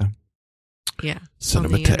some point, though. Yeah. Send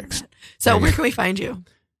On them a the text. internet. So There you where go. can we find you?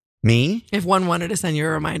 Me? If one wanted to send you a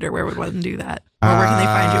reminder, where would one do that? Or where can they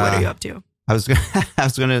find you? What are you up to? I was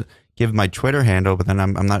gonna give my Twitter handle, but then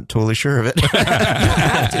I'm not totally sure of it.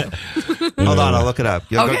 Hold on, I'll look it up.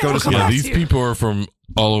 Okay, go we'll to come some. Yeah, back these to you. people are from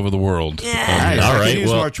all over the world. Yeah. Nice. I All could right. use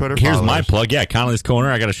Well, more Twitter here's my followers. plug. Yeah, Connolly's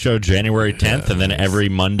Corner. I got a show January 10th, and then every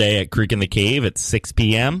Monday at Creek in the Cave at 6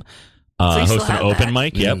 p.m. So you still Host an have open that?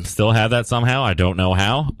 mic. Yep, still have that somehow. I don't know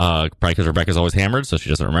how. Probably because Rebecca's always hammered, so she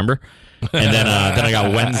doesn't remember. And then I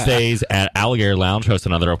got Wednesdays at Alligator Lounge, host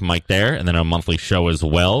another open mic there, and then a monthly show as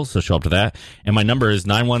well. So show up to that. And my number is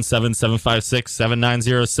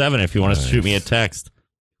 917-756-7907 if you want to shoot me a text.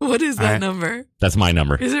 What is that All right. number? That's my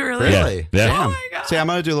number. Is it really? Really? Yeah. Damn. Oh my God. See, I'm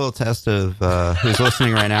gonna do a little test of who's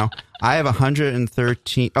listening right now. I have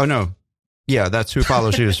 113. Oh no, yeah, that's who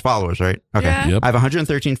follows you as followers, right? Okay, Yeah. Yep. I have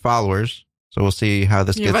 113 followers, so we'll see how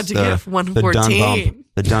this You're about gets to give the done 114. bump.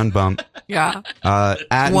 The done bump. Yeah.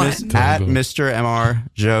 At One. at Mr. Mr.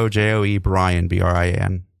 Joe Joe Brian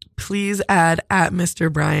Brian. Please add at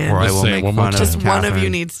Mr. Brian. Or I Let's will say it make one more fun of time. Just one of you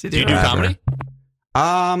Catherine. needs to Do do you do it. comedy?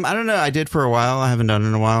 I don't know. I did for a while. I haven't done it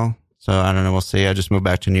in a while, so I don't know. We'll see. I just moved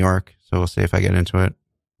back to New York, so we'll see if I get into it.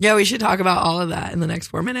 Yeah, we should talk about all of that in the next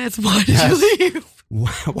 4 minutes. Why did Yes. you leave?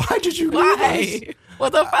 Why did you leave us? Why?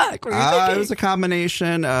 What the fuck? Were you It thinking? was a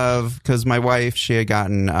combination of because my wife, she had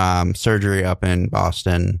gotten surgery up in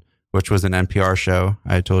Boston, which was an NPR show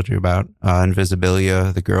I told you about.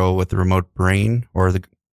 Invisibilia, the girl with the remote brain, or the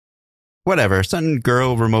whatever, some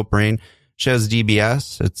girl remote brain. She has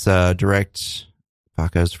DBS. It's direct.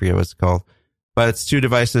 Fuck, I forget what it's called. But it's two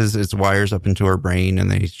devices. It's wires up into her brain, and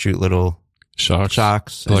they shoot little Shocks.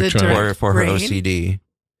 shocks Is it direct for her brain? OCD.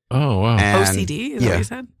 Oh, wow. And- OCD? Is that what you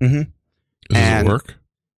said? Mm-hmm. Does and- it work?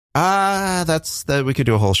 That's that. We could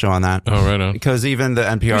do a whole show on that. Oh, right on. Because even the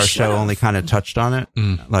NPR We show should've. only kind of touched on it.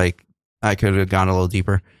 Mm. Like I could have gone a little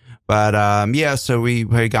deeper, but yeah. So we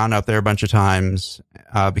had gone up there a bunch of times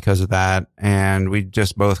because of that, and we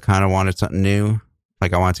just both kind of wanted something new.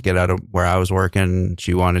 Like I wanted to get out of where I was working.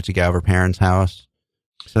 She wanted to get out of her parents' house.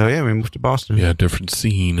 So yeah, we moved to Boston. Yeah, different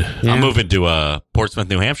scene. Yeah. I'm moving to Portsmouth,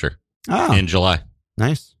 New Hampshire Oh, in July.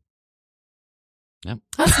 nice.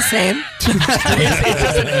 That's the same.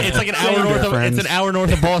 It's like an hour Same north of difference. it's an hour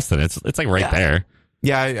north of Boston. It's like right Yeah. there.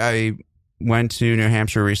 Yeah, I went to New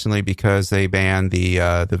Hampshire recently because they banned the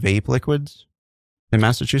vape liquids in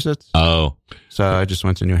Massachusetts. Oh, So I just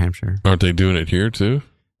went to New Hampshire. Aren't they doing it here too?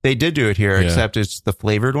 They did do it here, Yeah. except it's the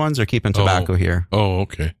flavored ones are keeping tobacco here. Oh,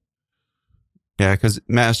 okay. Yeah, because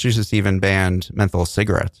Massachusetts even banned menthol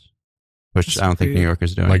cigarettes, which That's I don't think weird. New York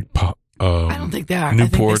is doing. Like pop. I don't think they are. I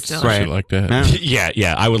think they Newports, still Right. shit like that. Yeah.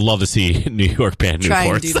 yeah. I would love to see New York ban Try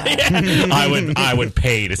and Newports. do that. Yeah, I would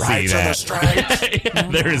pay to see that. Yeah,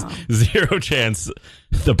 there is zero chance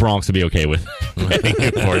the Bronx would be okay with banning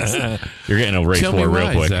Newports. You're getting a race Tell me war real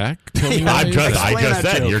why, quick. Zach. Tell me why. I just Explain that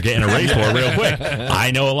said joke. you're getting a race war real quick.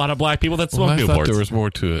 I know a lot of black people that Well, smoke I thought there Newports. was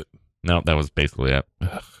more to it. No, that was basically it.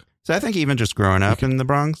 So I think even just growing up in the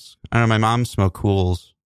Bronx, I don't know. My mom smoked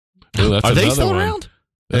Cools. Oh, that's Are they another still one. around?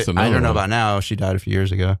 That's I another don't know one. about now. She died a few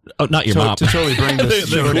years ago. Oh, not your So mom. to totally bring this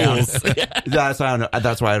The show down. Cools. That's why I don't know.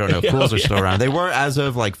 That's why I don't know. Yeah, Cools are yeah. still around. They were as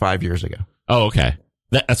of like 5 years ago. Oh, okay.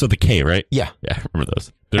 That's with the K, right? Yeah. Yeah, I remember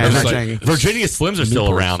those. They're And just I'm like saying- Virginia Slims are still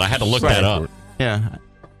Newports. around. I had to look that up. Yeah.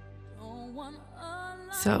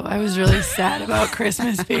 So I was really sad about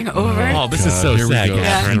Christmas being over. Oh, this is God, so here we sad, go.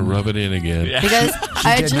 Catherine. Trying to rub it in again. Yeah. Because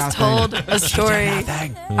I did just nothing. told a story.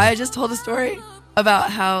 I just told a story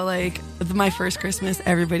about how like my first Christmas,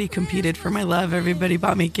 everybody competed for my love. Everybody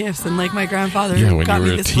bought me gifts, and like my grandfather Yeah, when got you me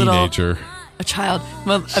were a this little teenager. a child,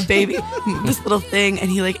 well, a baby, this little thing,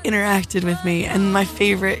 and he like interacted with me. And my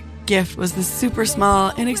favorite gift was this super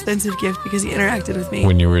small, inexpensive gift because he interacted with me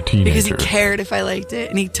When you were a because he teenager. cared if I liked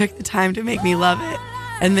it, and he took the time to make me love it.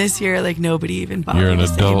 And this year, like nobody even bought You're me an to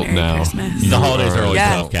say adult Merry now. Christmas. You The holidays are always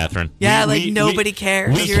Yeah. tough, Catherine. Yeah, like, nobody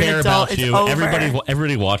cares. We You're an care adult. about It's you. over.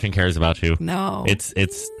 Everybody watching cares about you. No. It's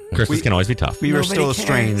Christmas can always be tough. We were Nobody still cares.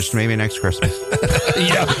 estranged. Maybe next Christmas.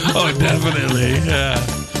 Yeah. Oh, definitely. Yeah.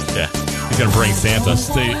 Yeah, he's gonna bring Santa.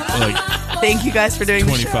 Stay like Thank you guys for doing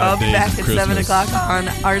the show. 25 I'll be days back of at 7 Christmas. o'clock on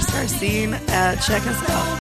Our Star Scene. Check us out.